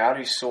the crowd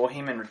who saw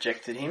him and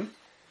rejected him.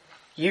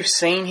 You've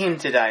seen him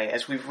today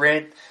as we've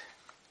read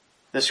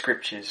the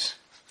scriptures.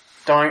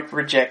 Don't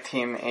reject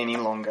him any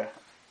longer.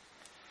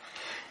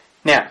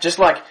 Now, just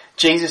like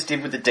Jesus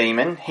did with the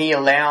demon, he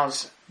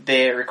allows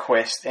their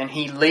request and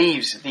he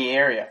leaves the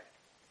area.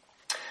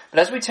 But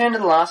as we turn to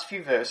the last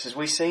few verses,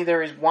 we see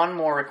there is one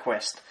more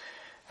request.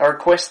 A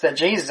request that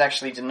Jesus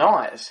actually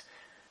denies.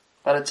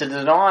 But it's a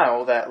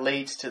denial that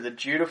leads to the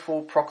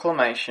dutiful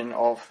proclamation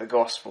of the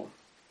gospel.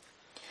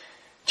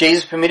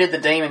 Jesus permitted the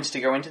demons to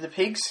go into the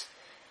pigs.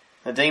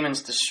 The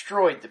demons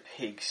destroyed the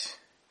pigs,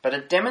 but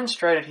it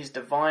demonstrated his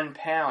divine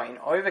power in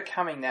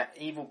overcoming that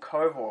evil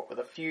cohort with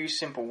a few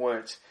simple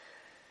words.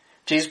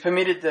 Jesus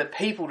permitted the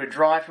people to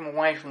drive him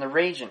away from the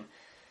region.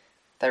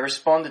 They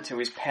responded to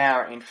his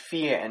power in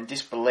fear and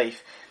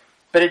disbelief,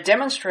 but it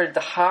demonstrated the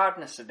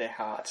hardness of their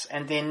hearts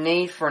and their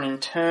need for an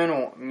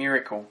internal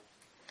miracle.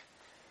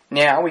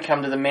 Now we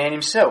come to the man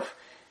himself,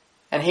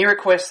 and he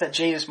requests that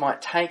Jesus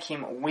might take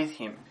him with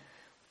him.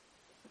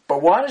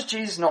 But why does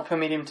Jesus not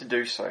permit him to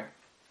do so?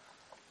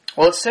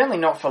 Well, it's certainly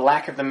not for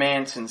lack of the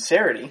man's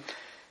sincerity.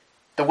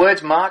 The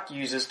words Mark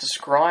uses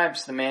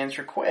describes the man's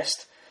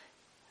request.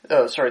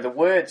 The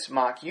words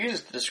Mark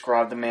uses to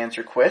describe the man's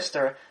request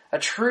are a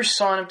true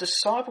sign of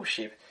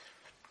discipleship.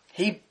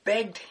 He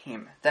begged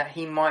him that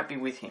he might be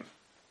with him.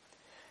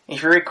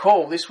 If you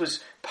recall, this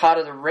was part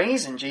of the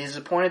reason Jesus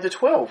appointed the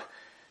 12,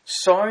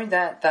 so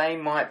that they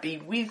might be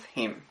with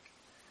him.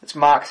 It's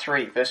Mark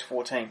 3, verse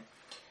 14.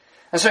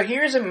 And so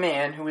here is a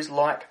man who is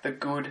like the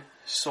good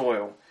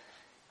soil,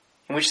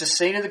 in which the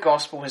seed of the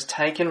gospel has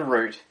taken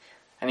root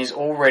and is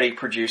already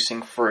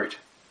producing fruit.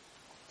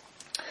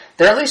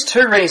 There are at least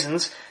two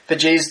reasons for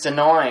Jesus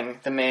denying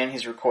the man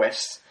his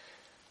requests.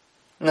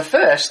 And the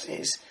first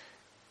is,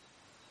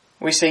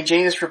 we see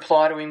Jesus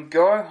reply to him,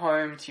 "Go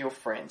home to your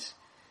friends."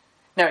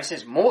 Now he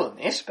says more than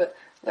this, but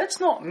let's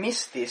not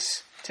miss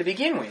this to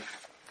begin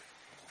with.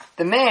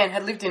 The man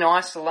had lived in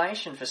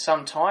isolation for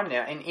some time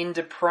now and in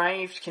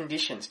depraved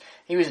conditions.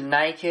 He was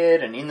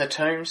naked and in the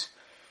tombs.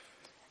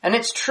 And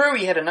it's true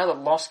he had another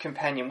lost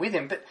companion with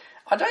him, but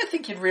I don't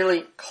think you'd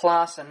really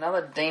class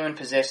another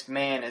demon-possessed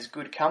man as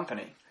good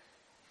company.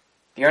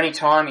 The only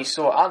time he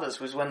saw others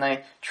was when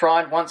they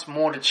tried once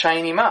more to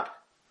chain him up.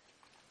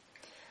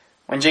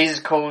 When Jesus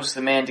calls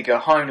the man to go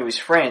home to his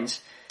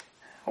friends,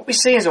 what we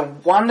see is a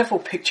wonderful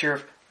picture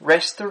of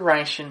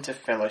restoration to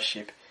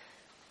fellowship.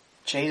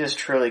 Jesus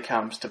truly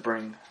comes to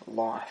bring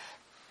life.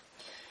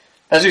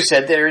 As we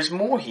said, there is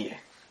more here.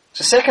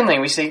 So secondly,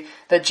 we see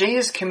that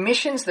Jesus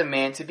commissions the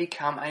man to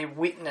become a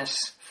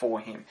witness for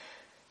him.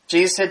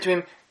 Jesus said to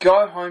him,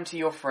 "Go home to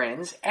your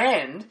friends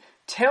and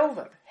tell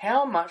them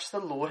how much the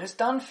Lord has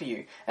done for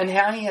you and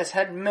how he has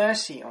had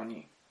mercy on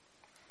you."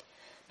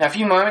 Now, a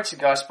few moments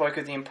ago, I spoke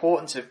of the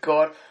importance of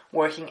God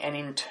working an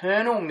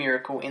internal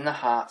miracle in the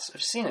hearts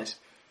of sinners.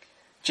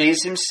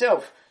 Jesus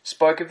himself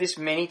spoke of this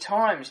many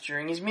times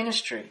during his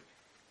ministry.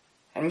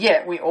 And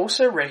yet, we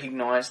also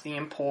recognize the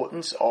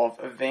importance of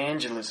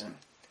evangelism.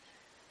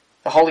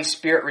 The Holy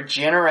Spirit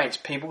regenerates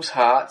people's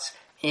hearts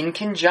in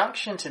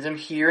conjunction to them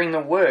hearing the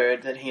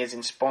word that he has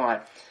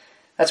inspired.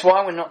 That's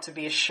why we're not to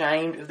be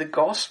ashamed of the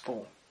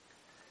gospel.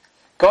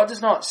 God does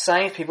not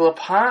save people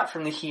apart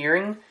from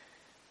hearing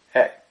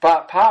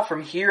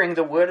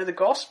the word of the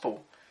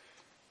gospel.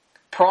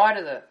 Prior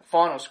to the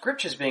final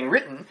scriptures being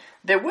written,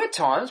 there were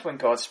times when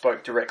God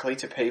spoke directly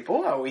to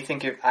people. We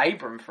think of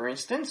Abram, for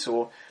instance,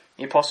 or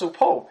the Apostle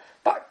Paul.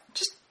 But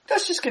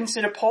let's just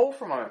consider Paul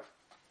for a moment.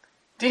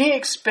 Did he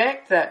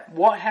expect that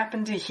what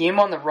happened to him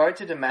on the road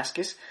to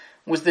Damascus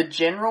was the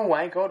general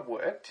way God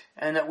worked,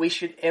 and that we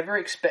should ever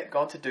expect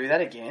God to do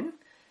that again?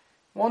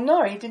 Well,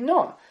 no, he did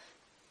not.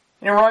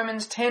 In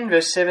Romans 10,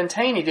 verse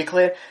 17, he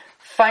declared,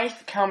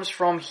 "Faith comes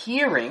from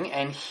hearing,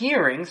 and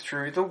hearing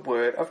through the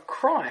word of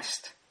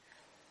Christ."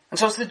 And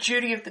so it's the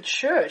duty of the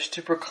church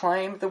to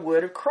proclaim the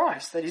word of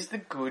Christ. That is the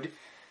good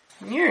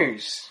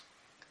news.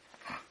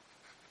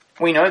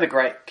 We know the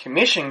great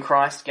commission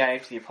Christ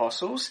gave to the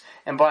apostles,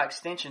 and by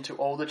extension to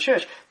all the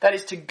church. That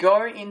is to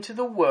go into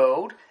the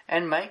world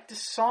and make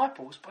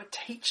disciples by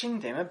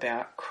teaching them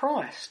about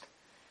Christ.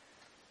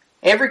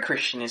 Every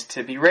Christian is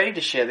to be ready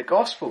to share the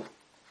gospel.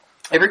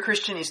 Every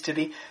Christian is to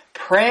be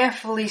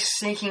prayerfully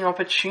seeking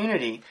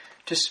opportunity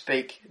to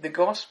speak the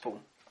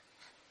gospel.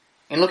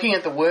 In looking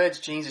at the words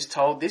Jesus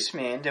told this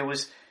man, there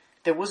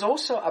was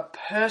also a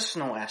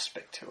personal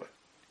aspect to it.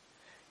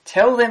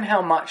 Tell them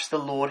how much the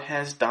Lord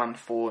has done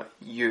for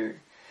you,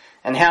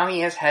 and how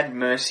he has had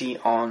mercy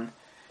on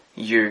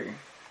you.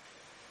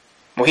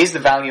 Well, here's the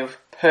value of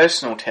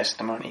personal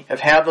testimony,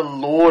 of how the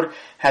Lord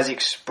has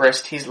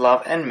expressed his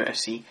love and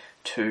mercy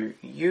to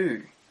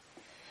you.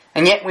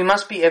 And yet we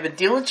must be ever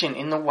diligent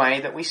in the way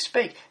that we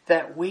speak,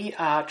 that we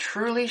are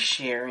truly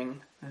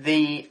sharing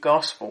the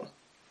gospel.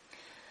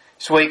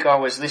 This week I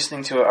was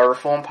listening to a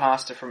Reformed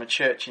pastor from a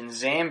church in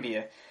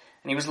Zambia,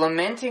 and he was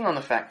lamenting on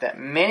the fact that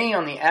many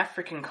on the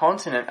African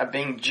continent are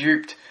being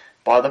duped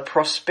by the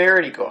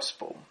prosperity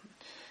gospel.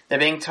 They're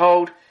being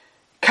told,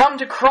 come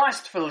to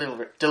Christ for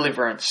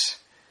deliverance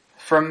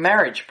from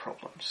marriage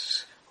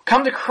problems.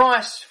 Come to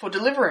Christ for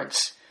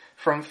deliverance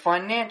from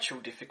financial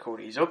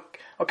difficulties. Or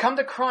come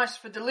to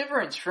Christ for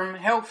deliverance from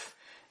health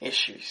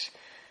issues.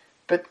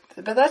 But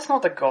that's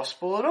not the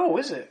gospel at all,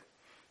 is it?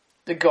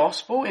 The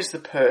gospel is the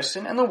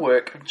person and the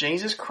work of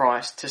Jesus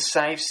Christ to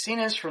save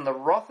sinners from the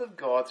wrath of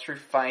God through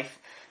faith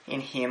in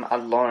him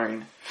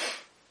alone.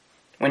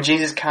 When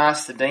Jesus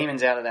cast the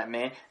demons out of that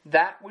man,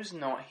 that was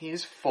not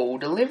his full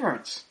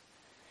deliverance.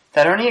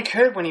 That only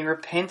occurred when he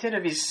repented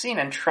of his sin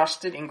and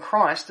trusted in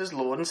Christ as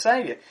Lord and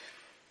Saviour.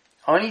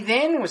 Only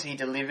then was he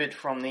delivered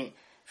from the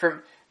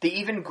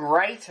even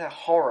greater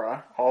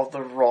horror of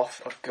the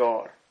wrath of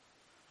God.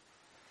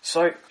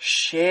 So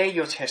share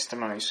your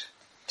testimonies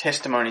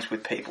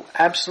with people.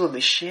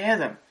 Absolutely share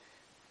them.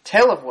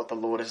 Tell of what the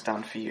Lord has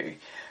done for you.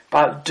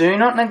 But do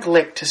not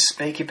neglect to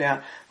speak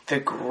about the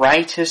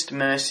greatest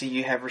mercy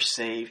you have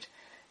received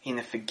in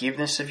the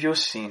forgiveness of your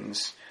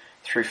sins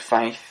through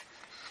faith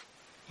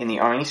in the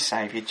only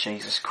Saviour,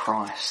 Jesus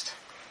Christ.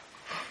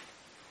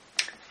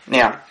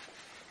 Now,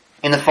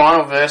 in the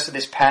final verse of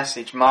this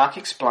passage, Mark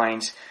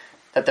explains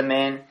that the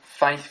man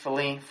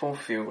faithfully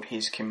fulfilled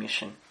his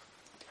commission.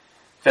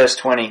 Verse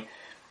 20,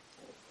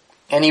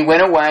 and he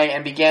went away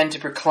and began to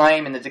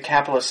proclaim in the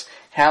Decapolis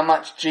how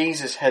much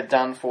Jesus had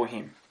done for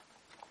him.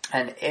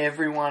 And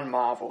everyone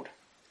marvelled.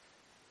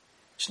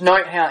 Just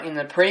note how in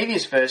the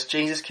previous verse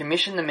Jesus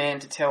commissioned the man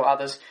to tell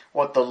others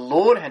what the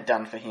Lord had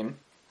done for him,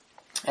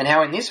 and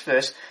how in this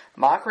verse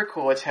Mark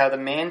records how the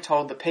man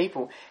told the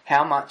people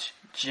how much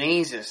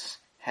Jesus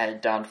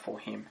had done for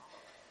him.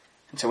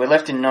 And so we're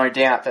left in no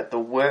doubt that the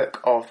work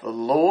of the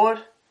Lord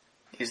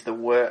is the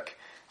work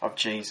of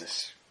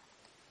Jesus.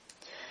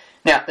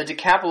 Now, the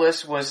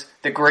Decapolis was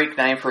the Greek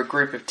name for a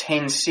group of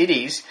 10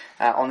 cities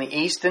on the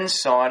eastern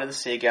side of the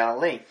Sea of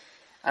Galilee.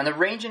 And the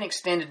region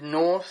extended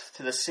north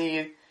of the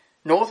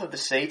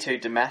sea to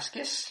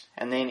Damascus,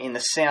 and then in the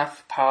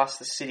south past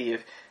the city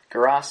of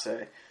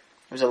Gerasa. It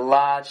was a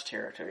large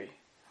territory.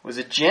 It was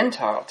a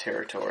Gentile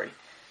territory.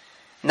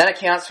 And that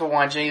accounts for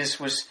why Jesus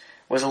was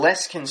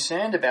less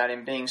concerned about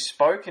him being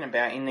spoken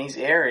about in these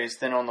areas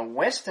than on the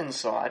western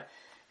side,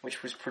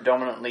 which was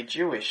predominantly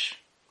Jewish.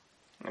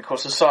 And of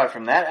course, aside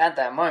from that, at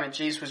that moment,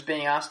 Jesus was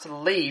being asked to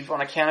leave on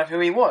account of who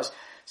he was.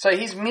 So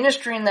his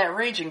ministry in that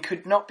region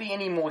could not be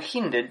any more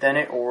hindered than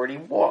it already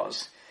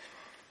was.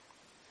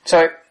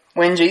 So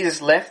when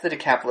Jesus left the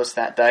Decapolis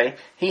that day,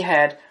 he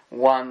had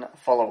one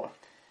follower.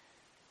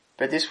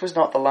 But this was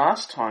not the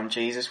last time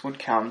Jesus would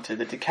come to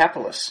the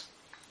Decapolis.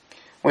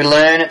 We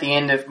learn at the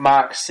end of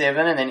Mark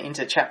 7 and then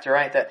into chapter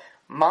 8 that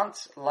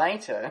months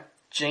later,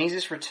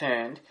 Jesus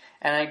returned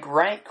and a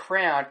great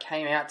crowd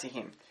came out to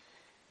him.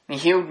 He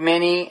healed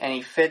many and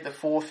he fed the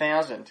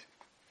 4,000.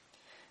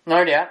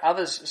 No doubt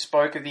others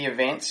spoke of the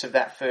events of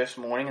that first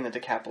morning in the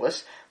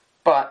Decapolis,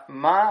 but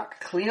Mark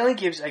clearly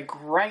gives a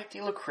great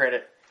deal of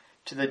credit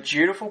to the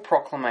dutiful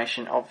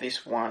proclamation of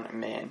this one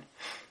man.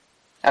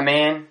 A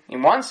man,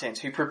 in one sense,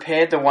 who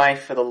prepared the way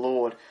for the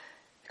Lord,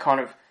 kind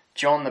of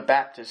John the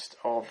Baptist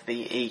of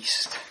the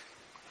East.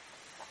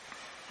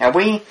 Now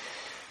we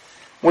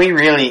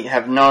really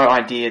have no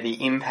idea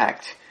the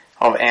impact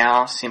of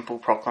our simple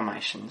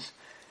proclamations.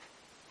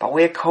 But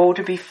we are called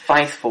to be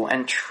faithful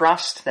and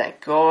trust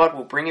that God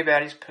will bring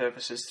about his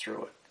purposes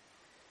through it.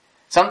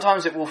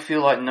 Sometimes it will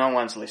feel like no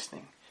one's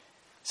listening.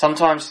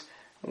 Sometimes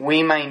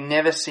we may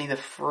never see the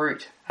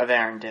fruit of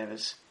our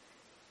endeavours.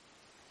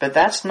 But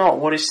that's not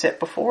what is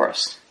set before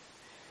us.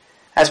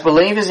 As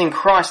believers in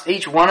Christ,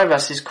 each one of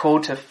us is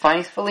called to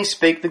faithfully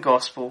speak the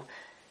gospel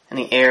in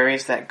the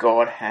areas that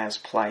God has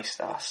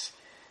placed us.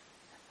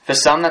 For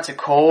some, that's a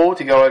call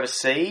to go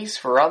overseas.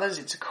 For others,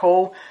 it's a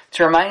call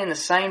to remain in the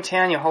same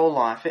town your whole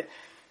life.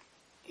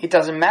 It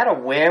doesn't matter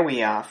where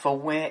we are, for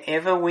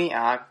wherever we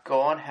are,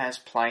 God has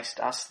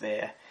placed us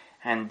there,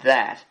 and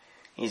that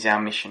is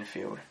our mission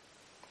field.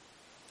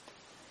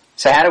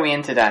 So how do we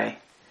end today?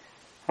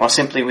 Well,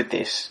 simply with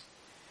this.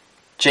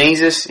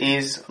 Jesus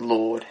is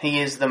Lord. He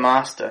is the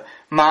Master.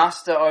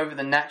 Master over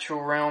the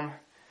natural realm,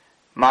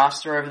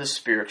 Master over the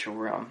spiritual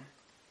realm.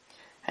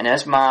 And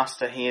as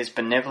Master, he is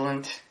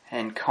benevolent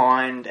and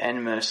kind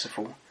and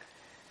merciful.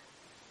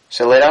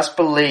 So let us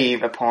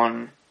believe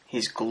upon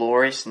his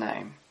glorious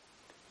name,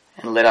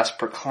 and let us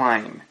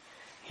proclaim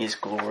his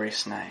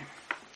glorious name.